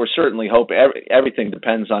we're certainly hoping, everything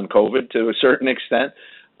depends on COVID to a certain extent,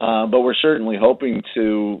 but we're certainly hoping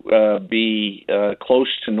to be close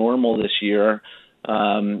to normal this year.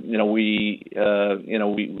 We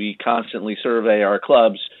constantly survey our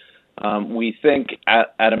clubs. We think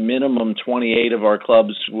at a minimum 28 of our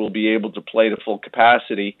clubs will be able to play to full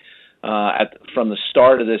capacity from the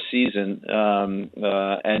start of this season,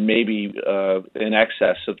 and maybe in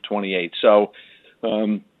excess of 28. So,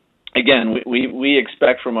 again, we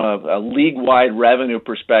expect from a league-wide revenue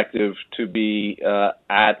perspective to be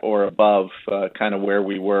at or above kind of where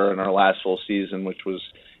we were in our last full season, which was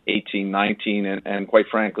 18-19, and quite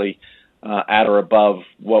frankly, at or above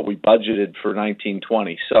what we budgeted for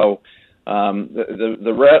 19-20. So,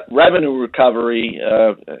 the revenue recovery,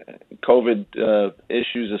 COVID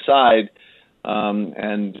issues aside,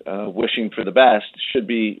 and wishing for the best, should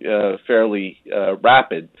be fairly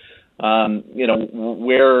rapid.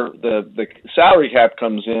 Where the salary cap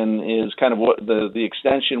comes in is kind of what the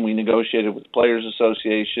extension we negotiated with the Players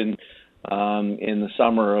Association in the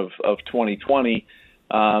summer of 2020.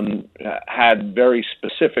 had very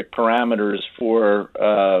specific parameters for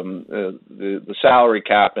the salary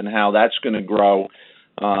cap and how that's going to grow,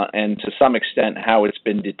 and to some extent how it's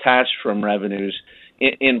been detached from revenues,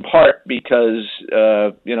 in part because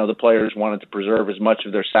the players wanted to preserve as much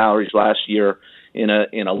of their salaries last year in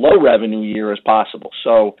a low revenue year as possible.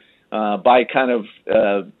 So by kind of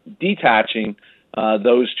detaching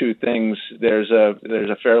those two things, there's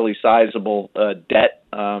a fairly sizable debt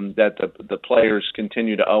that the players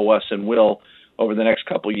continue to owe us and will over the next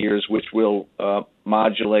couple of years, which will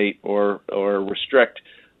modulate or restrict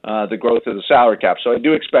the growth of the salary cap. So I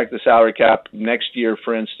do expect the salary cap next year,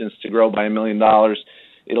 for instance, to grow by $1 million.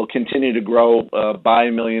 It'll continue to grow by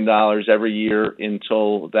 $1 million every year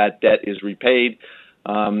until that debt is repaid.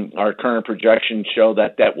 Our current projections show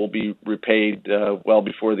that debt will be repaid well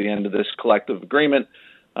before the end of this collective agreement.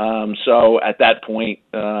 So at that point,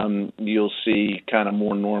 you'll see kind of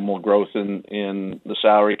more normal growth in the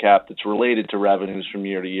salary cap that's related to revenues from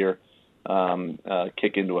year to year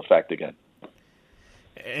kick into effect again.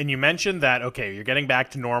 And you mentioned that, okay, you're getting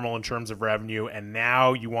back to normal in terms of revenue, and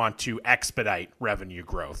now you want to expedite revenue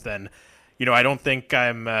growth. And I don't think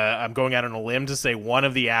I'm going out on a limb to say one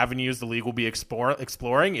of the avenues the league will be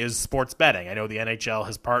exploring is sports betting. I know the NHL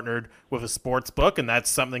has partnered with a sports book, and that's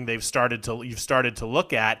something you've started to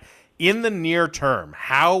look at. In the near term,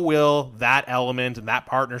 how will that element and that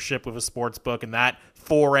partnership with a sports book and that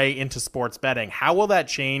foray into sports betting, how will that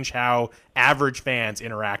change how average fans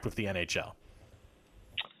interact with the NHL?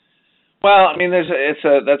 Well, I mean, there's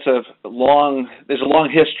a long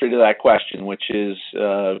history to that question, which is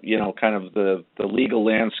kind of the legal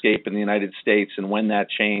landscape in the United States and when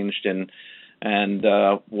that changed and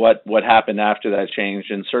what happened after that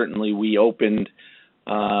changed. And certainly we opened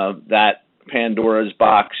that Pandora's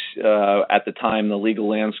box at the time the legal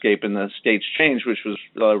landscape in the states changed, which was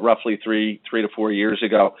roughly three to 4 years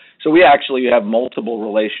ago. So we actually have multiple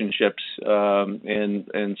relationships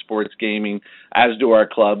in sports gaming, as do our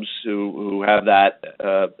clubs who have that.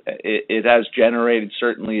 It has generated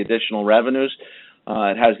certainly additional revenues.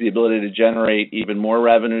 It has the ability to generate even more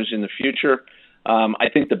revenues in the future. I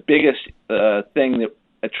think the biggest thing that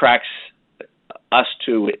attracts us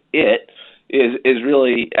to it is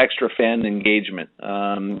really extra fan engagement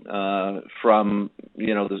from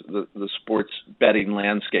the sports betting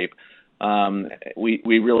landscape.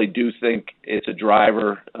 We really do think it's a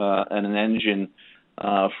driver and an engine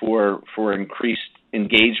for increased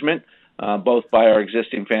engagement, both by our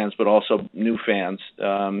existing fans but also new fans.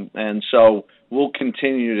 And so we'll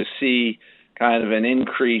continue to see kind of an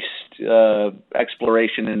increased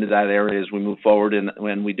exploration into that area as we move forward,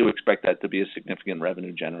 and we do expect that to be a significant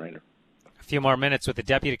revenue generator. A few more minutes with the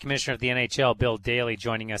Deputy Commissioner of the NHL, Bill Daly,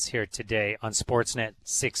 joining us here today on Sportsnet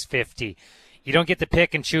 650. You don't get to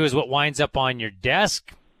pick and choose what winds up on your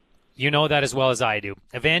desk. You know that as well as I do.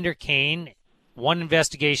 Evander Kane, one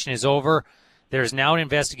investigation is over. There's now an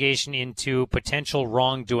investigation into potential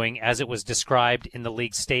wrongdoing as it was described in the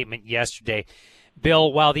league statement yesterday.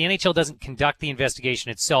 Bill, while the NHL doesn't conduct the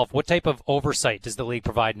investigation itself, what type of oversight does the league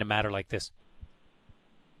provide in a matter like this?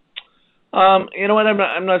 You know what?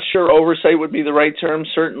 I'm not sure oversight would be the right term.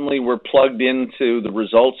 Certainly, we're plugged into the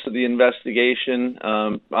results of the investigation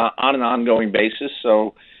on an ongoing basis.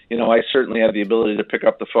 So, I certainly have the ability to pick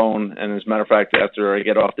up the phone. And as a matter of fact, after I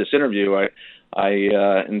get off this interview, I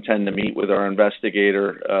intend to meet with our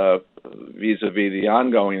investigator vis-a-vis the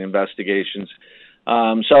ongoing investigations.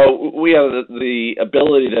 So we have the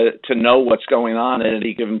ability to know what's going on at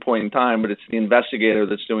any given point in time, but it's the investigator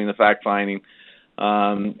that's doing the fact finding.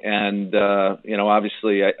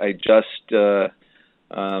 Obviously I just,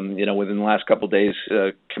 within the last couple of days,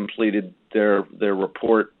 completed their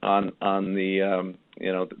report on the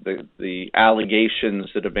allegations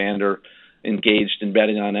that Evander engaged in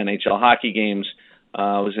betting on NHL hockey games. It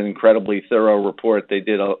was an incredibly thorough report. They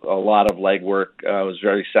did a lot of legwork. I was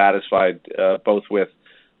very satisfied, both with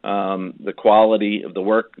the quality of the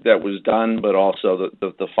work that was done, but also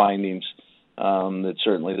the findings. That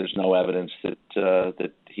certainly there's no evidence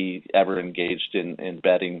that he ever engaged in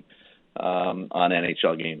betting on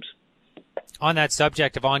NHL games. On that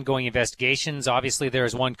subject of ongoing investigations, obviously there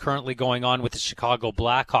is one currently going on with the Chicago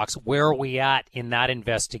Blackhawks. Where are we at in that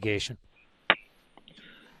investigation?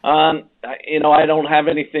 I don't have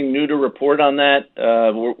anything new to report on that.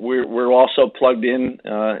 We're also plugged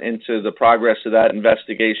into the progress of that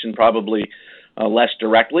investigation, probably less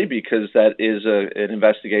directly because that is an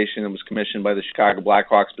investigation that was commissioned by the Chicago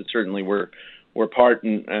Blackhawks, but certainly we're part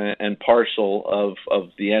and parcel of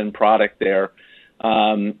the end product there.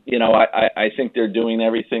 I think they're doing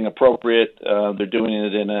everything appropriate. They're doing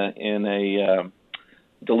it in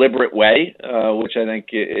deliberate way, which I think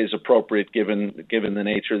is appropriate given the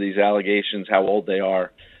nature of these allegations, how old they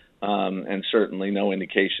are, and certainly no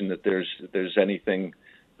indication that there's anything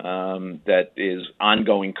that is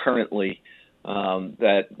ongoing currently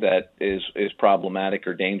that is problematic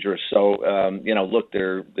or dangerous. So look,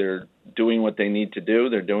 they're doing what they need to do.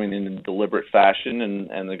 They're doing it in a deliberate fashion,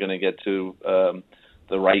 and they're going to get to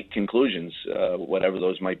the right conclusions, whatever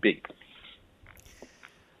those might be.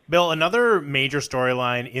 Bill, another major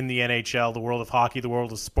storyline in the NHL, the world of hockey, the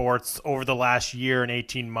world of sports, over the last year and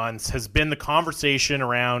 18 months has been the conversation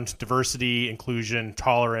around diversity, inclusion,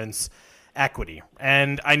 tolerance, equity.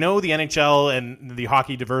 And I know the NHL and the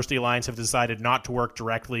Hockey Diversity Alliance have decided not to work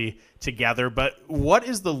directly together, but what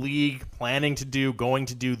is the league planning to do, going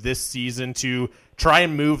to do this season to try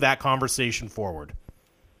and move that conversation forward?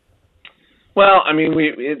 Well, I mean,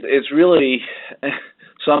 it's really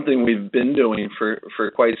something we've been doing for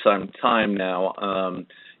quite some time now,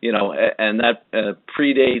 and that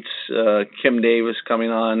predates Kim Davis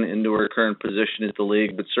coming on into her current position at the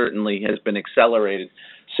league, but certainly has been accelerated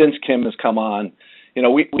since Kim has come on.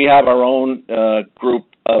 We have our own group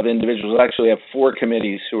of individuals. We actually have 4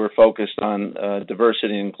 committees who are focused on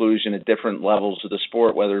diversity and inclusion at different levels of the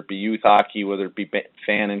sport, whether it be youth hockey, whether it be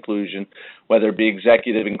fan inclusion, whether it be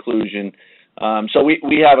executive inclusion. So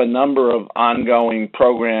we have a number of ongoing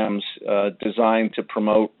programs designed to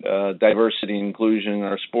promote diversity and inclusion in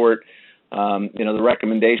our sport. The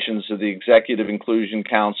recommendations of the Executive Inclusion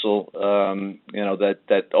Council,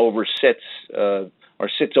 that oversits or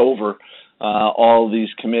sits over all of these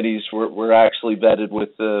committees, were actually vetted with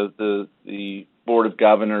the Board of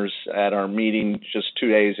Governors at our meeting just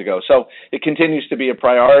 2 days ago. So it continues to be a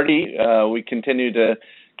priority. We continue to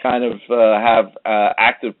kind of have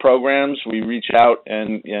active programs. We reach out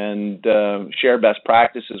and share best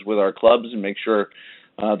practices with our clubs and make sure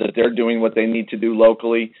that they're doing what they need to do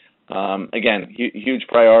locally. Again, huge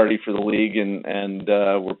priority for the league, and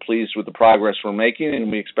we're pleased with the progress we're making,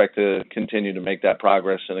 and we expect to continue to make that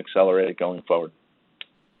progress and accelerate it going forward.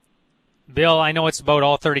 Bill, I know it's about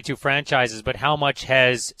all 32 franchises, but how much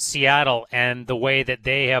has Seattle and the way that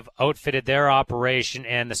they have outfitted their operation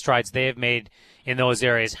and the strides they have made in those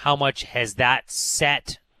areas, how much has that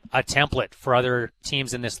set a template for other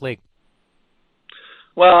teams in this league?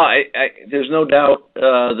 Well, there's no doubt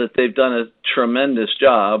that they've done a tremendous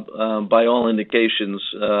job, by all indications.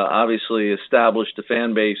 Obviously established a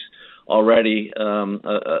fan base already,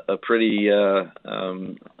 a pretty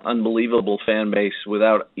unbelievable fan base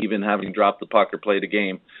without even having dropped the puck or played a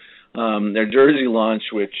game. Their jersey launch,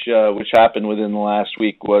 which happened within the last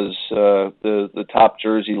week, was the top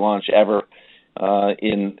jersey launch ever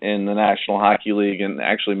in the National Hockey League, and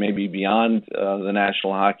actually maybe beyond the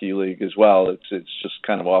National Hockey League as well. It's just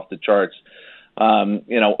kind of off the charts.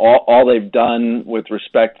 All they've done with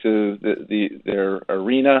respect to their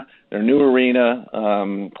arena, their new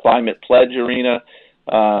arena, Climate Pledge Arena,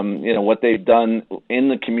 what they've done in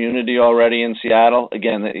the community already in Seattle.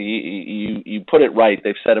 Again, you put it right.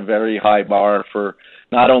 They've set a very high bar for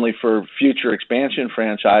not only for future expansion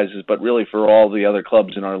franchises, but really for all the other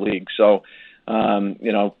clubs in our league. So,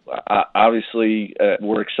 obviously,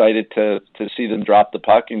 we're excited to see them drop the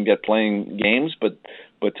puck and get playing games, but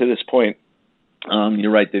to this point,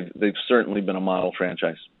 you're right. They've certainly been a model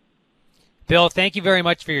franchise. Bill, thank you very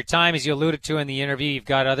much for your time. As you alluded to in the interview, you've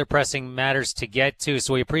got other pressing matters to get to,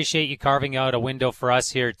 so we appreciate you carving out a window for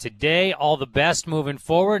us here today. All the best moving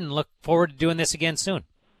forward, and look forward to doing this again soon.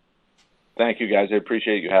 Thank you, guys. I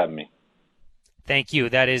appreciate you having me. Thank you.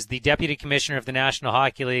 That is the Deputy Commissioner of the National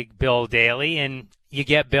Hockey League, Bill Daly. And you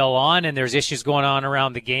get Bill on, and there's issues going on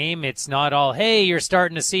around the game. It's not all, hey, you're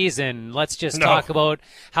starting a season. Let's just talk about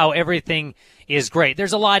how everything is great.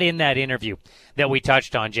 There's a lot in that interview that we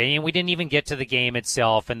touched on, Jay, and we didn't even get to the game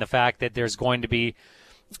itself and the fact that there's going to be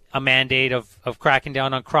a mandate of cracking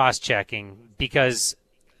down on cross-checking, because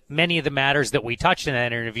many of the matters that we touched in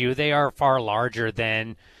that interview, they are far larger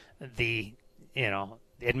than the,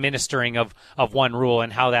 administering of one rule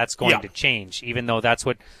and how that's going to change, even though that's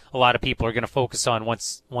what a lot of people are going to focus on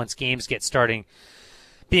once games get starting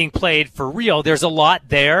being played for real. There's a lot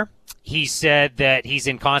there. He said that he's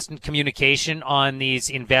in constant communication on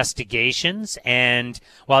these investigations, and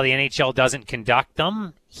while the NHL doesn't conduct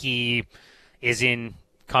them, he is in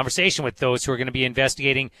conversation with those who are going to be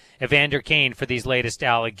investigating Evander Kane for these latest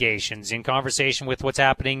allegations, in conversation with what's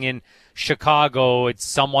happening in Chicago. It's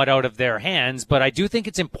somewhat out of their hands, but I do think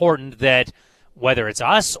it's important that whether it's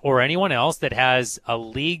us or anyone else that has a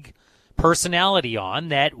league personality on,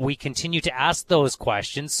 that we continue to ask those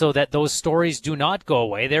questions so that those stories do not go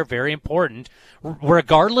away. They're very important,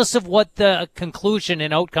 regardless of what the conclusion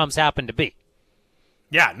and outcomes happen to be.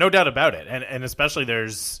 Yeah, no doubt about it. And especially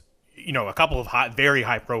there's, a couple of very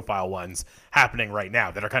high-profile ones happening right now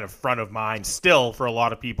that are kind of front of mind still for a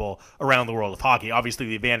lot of people around the world of hockey. Obviously,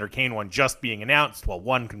 the Evander Kane one just being announced,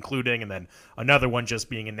 one concluding and then another one just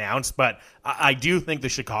being announced. But I do think the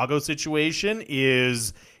Chicago situation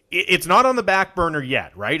it's not on the back burner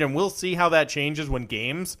yet, right? And we'll see how that changes when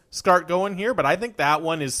games start going here. But I think that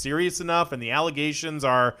one is serious enough, and the allegations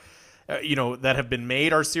are, that have been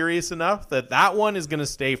made are serious enough that one is going to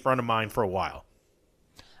stay front of mind for a while.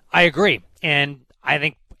 I agree. And I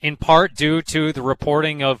think in part due to the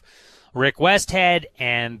reporting of Rick Westhead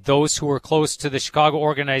and those who were close to the Chicago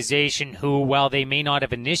organization who, while they may not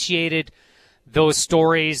have initiated those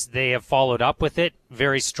stories, they have followed up with it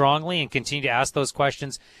very strongly and continue to ask those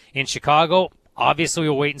questions in Chicago. Obviously,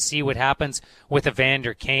 we'll wait and see what happens with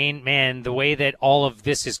Evander Kane. Man, the way that all of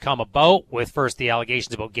this has come about with first the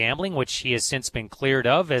allegations about gambling, which he has since been cleared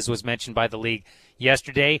of, as was mentioned by the league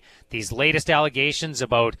yesterday. These latest allegations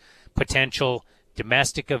about potential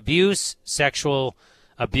domestic abuse, sexual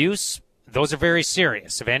abuse, those are very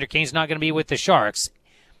serious. Evander Kane's not going to be with the Sharks.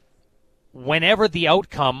 Whenever the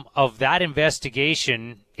outcome of that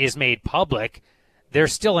investigation is made public,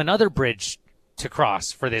 there's still another bridge to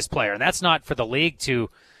cross for this player. And that's not for the league to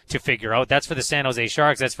figure out. That's for the San Jose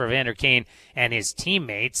Sharks. That's for Evander Kane and his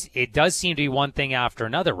teammates. It does seem to be one thing after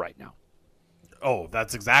another right now. Oh,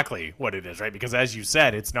 that's exactly what it is, right? Because as you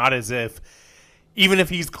said, it's not as if, even if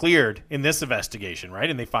he's cleared in this investigation, right,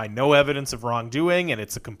 and they find no evidence of wrongdoing, and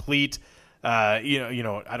it's a complete,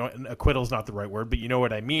 acquittal's not the right word, but you know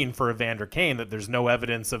what I mean for Evander Kane, that there's no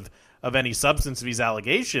evidence of any substance of these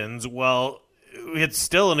allegations. Well, it's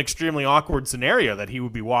still an extremely awkward scenario that he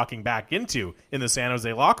would be walking back into in the San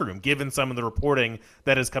Jose locker room, given some of the reporting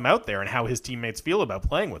that has come out there and how his teammates feel about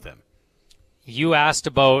playing with him. You asked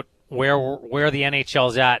about where the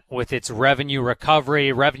NHL's at with its revenue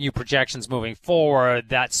recovery, revenue projections moving forward.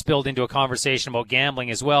 That spilled into a conversation about gambling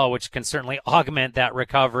as well, which can certainly augment that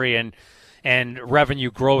recovery and revenue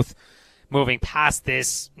growth moving past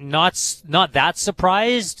this. Not that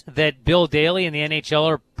surprised that Bill Daly and the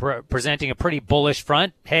NHL are presenting a pretty bullish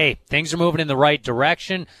front. Hey, things are moving in the right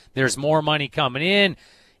direction. There's more money coming in.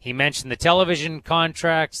 He mentioned the television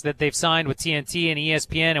contracts that they've signed with TNT and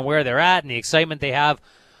ESPN and where they're at and the excitement they have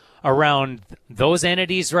around those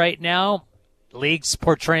entities right now. League's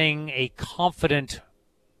portraying a confident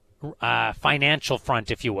financial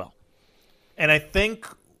front, if you will. And I think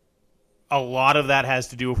a lot of that has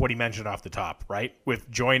to do with what he mentioned off the top, right?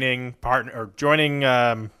 With going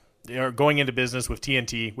into business with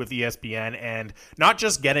TNT, with ESPN, and not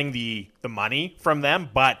just getting the money from them,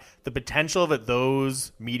 but the potential that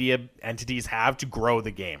those media entities have to grow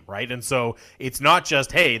the game, right? And so it's not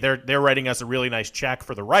just, hey, they're writing us a really nice check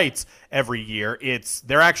for the rights every year. It's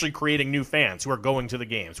they're actually creating new fans who are going to the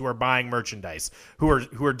games, who are buying merchandise, who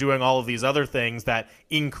are doing all of these other things that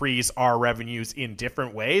increase our revenues in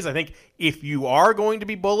different ways. I think if you are going to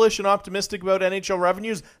be bullish and optimistic about NHL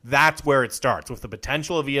revenues, that's where it starts, with the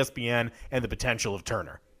potential of ESPN and the potential of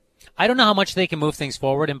Turner. I don't know how much they can move things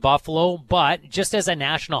forward in Buffalo, but just as a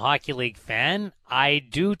National Hockey League fan, I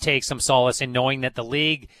do take some solace in knowing that the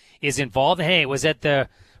league is involved. Hey, it was at the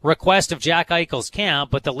request of Jack Eichel's camp,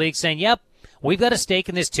 but the league saying, yep, we've got a stake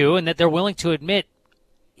in this too, and that they're willing to admit,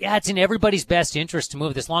 yeah, it's in everybody's best interest to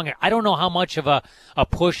move this longer. I don't know how much of a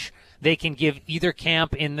push they can give either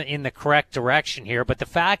camp in the correct direction here, but the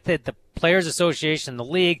fact that the Players Association, the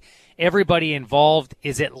league, everybody involved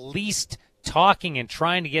is at least talking and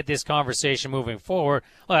trying to get this conversation moving forward.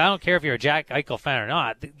 Well, I don't care if you're a Jack Eichel fan or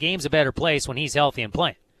not. The game's a better place when he's healthy and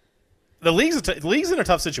playing. The league's in a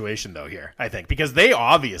tough situation, though, here, I think, because they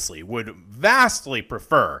obviously would vastly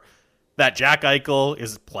prefer that Jack Eichel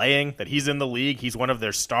is playing, that he's in the league. He's one of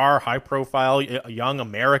their star, high-profile young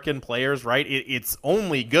American players, right? It's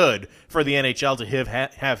only good for the NHL to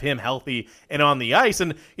have him healthy and on the ice.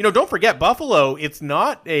 And, don't forget, Buffalo, it's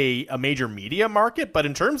not a major media market, but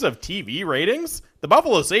in terms of TV ratings, the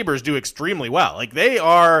Buffalo Sabres do extremely well. Like, they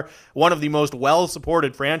are one of the most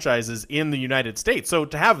well-supported franchises in the United States. So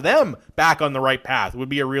to have them back on the right path would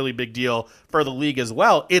be a really big deal for the league as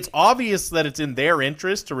well. It's obvious that it's in their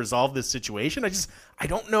interest to resolve this situation. I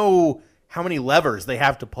don't know how many levers they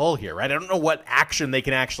have to pull here, right? I don't know what action they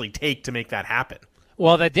can actually take to make that happen.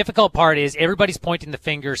 Well, the difficult part is everybody's pointing the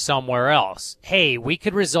finger somewhere else. Hey, we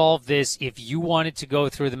could resolve this if you wanted to go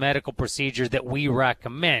through the medical procedure that we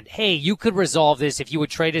recommend. Hey, you could resolve this if you would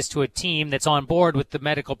trade us to a team that's on board with the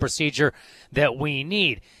medical procedure that we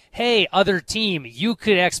need. Hey, other team, you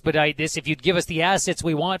could expedite this if you'd give us the assets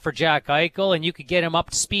we want for Jack Eichel and you could get him up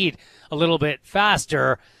to speed a little bit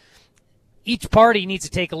faster. each party needs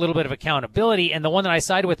to take a little bit of accountability, and the one that I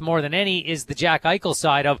side with more than any is the Jack Eichel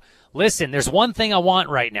side of, listen, there's one thing I want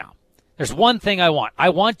right now. There's one thing I want. I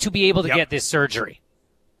want to be able to get this surgery.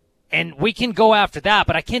 And we can go after that,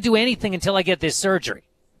 but I can't do anything until I get this surgery.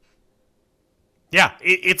 Yeah,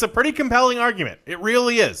 it's a pretty compelling argument. It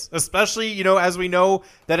really is, especially, you know, as we know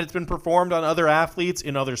that it's been performed on other athletes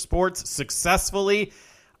in other sports successfully.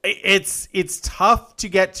 It's tough to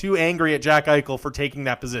get too angry at Jack Eichel for taking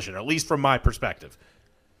that position, at least from my perspective.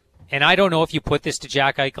 And I don't know if you put this to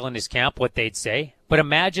Jack Eichel in his camp, what they'd say, but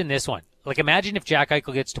imagine this one. Like, imagine if Jack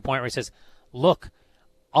Eichel gets to a point where he says, look,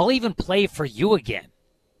 I'll even play for you again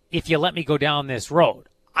if you let me go down this road.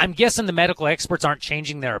 I'm guessing the medical experts aren't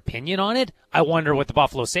changing their opinion on it. I wonder what the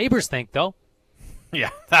Buffalo Sabres think, though.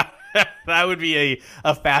 Yeah, that would be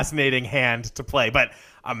a fascinating hand to play. But,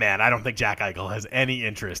 man, I don't think Jack Eichel has any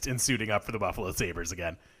interest in suiting up for the Buffalo Sabres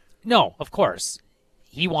again. No, of course.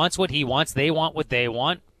 He wants what he wants. They want what they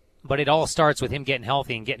want. But it all starts with him getting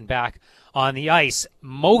healthy and getting back on the ice.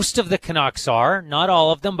 Most of the Canucks are, not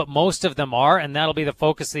all of them, but most of them are, and that'll be the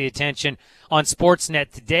focus of the attention on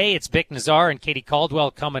Sportsnet today. It's Vic Nazar and Katie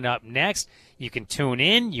Caldwell coming up next. You can tune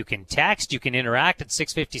in, you can text, you can interact at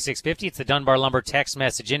 650-650. It's the Dunbar Lumber text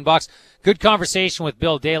message inbox. Good conversation with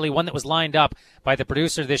Bill Daly, one that was lined up by the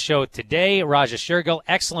producer of this show today, Raja Shergill.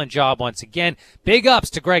 Excellent job once again. Big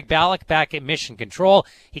ups to Greg Ballack back at Mission Control.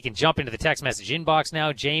 He can jump into the text message inbox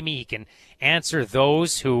now. Jamie, he can answer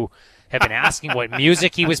those who have been asking what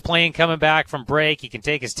music he was playing coming back from break. He can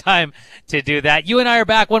take his time to do that. You and I are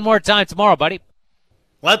back one more time tomorrow, buddy.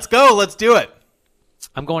 Let's go. Let's do it.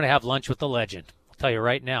 I'm going to have lunch with the legend. I'll tell you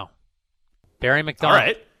right now. Barry McDonald. All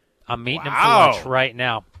right. I'm meeting him for lunch right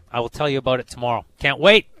now. I will tell you about it tomorrow. Can't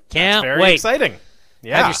wait. Can't That's wait. very exciting.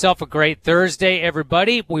 Yeah. Have yourself a great Thursday,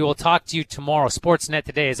 everybody. We will talk to you tomorrow. Sportsnet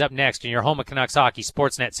Today is up next in your home of Canucks hockey,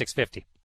 Sportsnet 650.